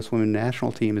the U.S. women's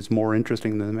national team is more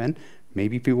interesting than the men,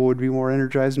 maybe people would be more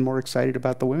energized and more excited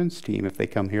about the women's team if they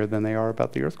come here than they are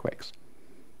about the Earthquakes.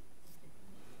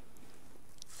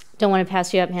 Don't want to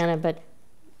pass you up, Hannah, but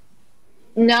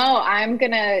no, I'm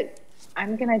gonna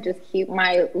just keep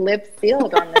my lips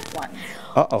sealed on this one.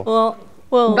 Uh-oh.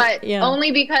 Well, but yeah.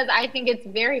 only because I think it's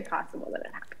very possible that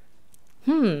it happened.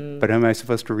 But am I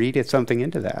supposed to read something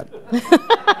into that?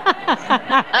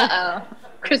 Uh-oh.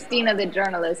 Christina, the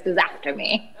journalist, is after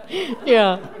me.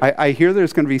 Yeah. I hear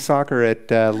there's going to be soccer at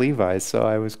Levi's, so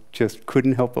I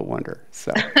couldn't help but wonder.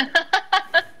 So.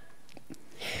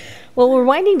 Well, we're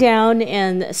winding down,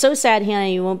 and so sad, Hannah,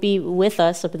 you won't be with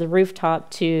us up at the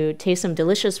rooftop to taste some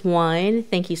delicious wine.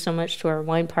 Thank you so much to our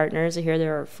wine partners. I hear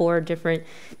there are 4 different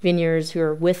vineyards who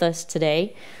are with us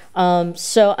today.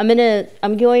 So I'm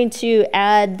going to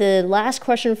add the last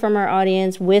question from our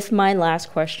audience with my last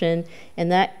question,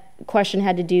 and that question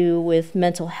had to do with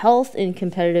mental health in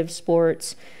competitive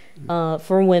sports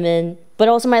for women. But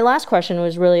also my last question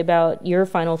was really about your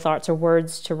final thoughts or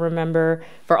words to remember,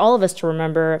 for all of us to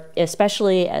remember,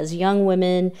 especially as young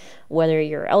women, whether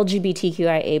you're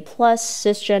LGBTQIA+,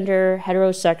 cisgender,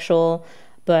 heterosexual,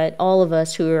 but all of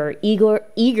us who are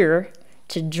eager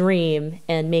to dream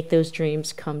and make those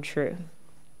dreams come true.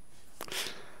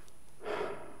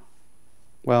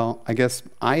 Well, I guess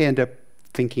I end up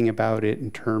thinking about it in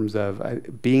terms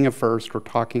of being a first or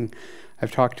talking.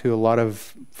 I've talked to a lot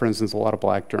of, for instance, a lot of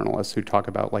black journalists who talk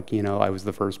about like, I was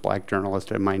the first black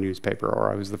journalist at my newspaper,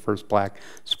 or I was the first black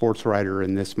sports writer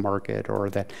in this market,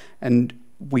 or that. And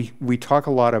we talk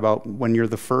a lot about when you're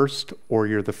the first or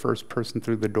you're the first person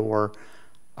through the door,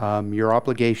 your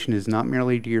obligation is not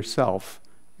merely to yourself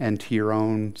and to your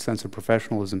own sense of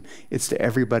professionalism. It's to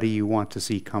everybody you want to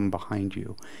see come behind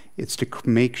you. It's to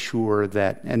make sure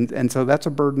that, and so that's a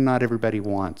burden not everybody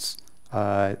wants.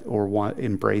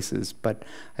 Embraces, but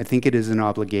I think it is an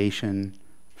obligation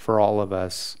for all of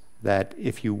us that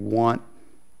if you want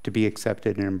to be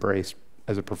accepted and embraced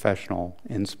as a professional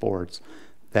in sports,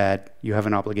 that you have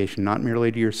an obligation not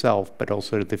merely to yourself, but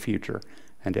also to the future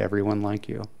and to everyone like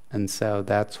you. And so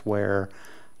that's where,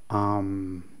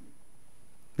 that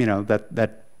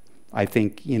I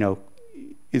think,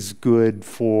 is good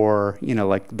for,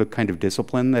 like the kind of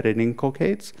discipline that it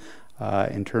inculcates.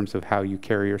 In terms of how you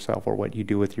carry yourself or what you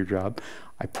do with your job.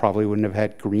 I probably wouldn't have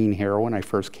had green hair when I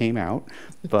first came out,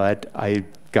 but I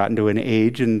got into an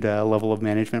age and level of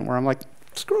management where I'm like,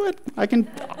 screw it,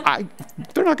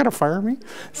 they're not gonna fire me,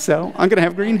 so I'm gonna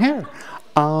have green hair.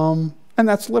 And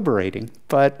that's liberating,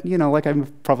 but like I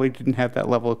probably didn't have that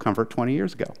level of comfort 20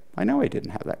 years ago. I know I didn't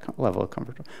have that level of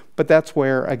comfort, but that's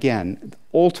where, again,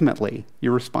 ultimately,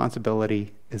 your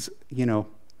responsibility is,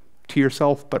 to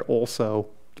yourself, but also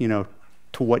to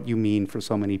what you mean for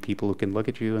so many people who can look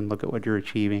at you and look at what you're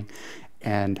achieving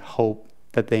and hope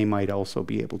that they might also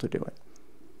be able to do it.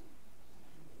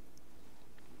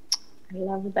 I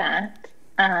love that.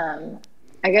 I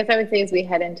guess I would say as we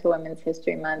head into Women's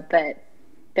History Month that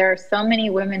there are so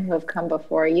many women who have come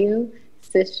before you,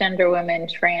 cisgender women,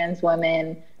 trans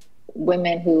women,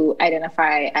 women who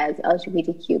identify as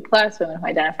LGBTQ+, women who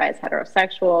identify as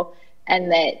heterosexual,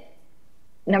 and that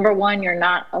number one, you're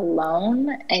not alone,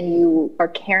 and you are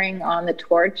carrying on the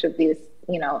torch of these,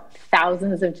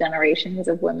 thousands of generations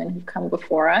of women who've come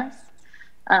before us.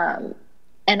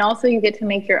 And also you get to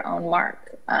make your own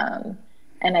mark. And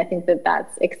I think that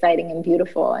that's exciting and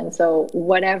beautiful. And so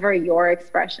whatever your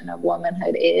expression of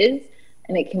womanhood is,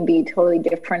 and it can be totally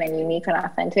different and unique and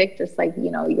authentic, just like,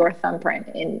 your thumbprint,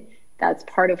 and that's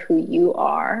part of who you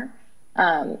are.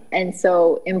 And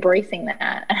so embracing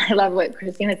that. I love what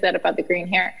Christina said about the green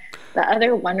hair. The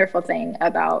other wonderful thing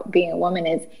about being a woman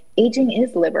is aging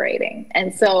is liberating.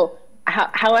 And so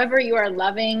however you are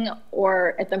loving,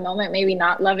 or at the moment maybe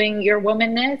not loving your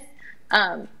womanness,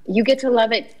 you get to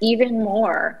love it even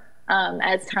more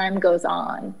as time goes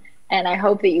on. And I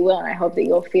hope that you will, and I hope that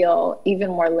you'll feel even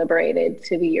more liberated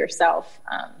to be yourself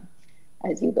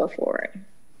as you go forward.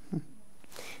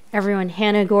 Everyone,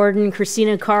 Hannah Gordon,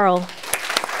 Christina Carl.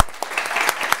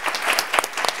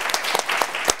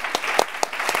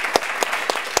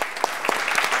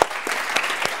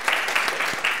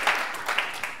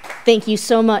 Thank you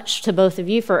so much to both of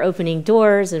you for opening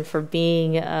doors and for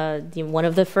being one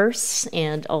of the firsts,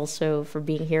 and also for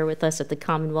being here with us at the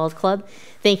Commonwealth Club.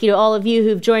 Thank you to all of you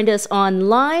who've joined us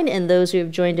online and those who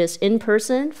have joined us in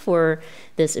person for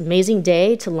this amazing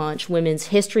day to launch Women's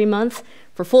History Month.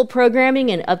 For full programming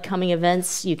and upcoming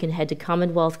events, you can head to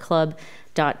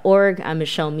commonwealthclub.org. I'm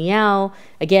Michelle Meow.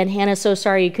 Again, Hannah, so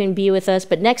sorry you couldn't be with us,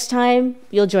 but next time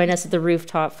you'll join us at the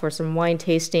rooftop for some wine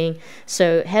tasting.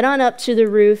 So head on up to the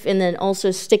roof, and then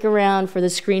also stick around for the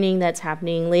screening that's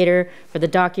happening later for the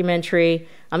documentary.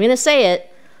 I'm going to say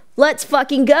it. Let's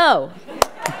fucking go.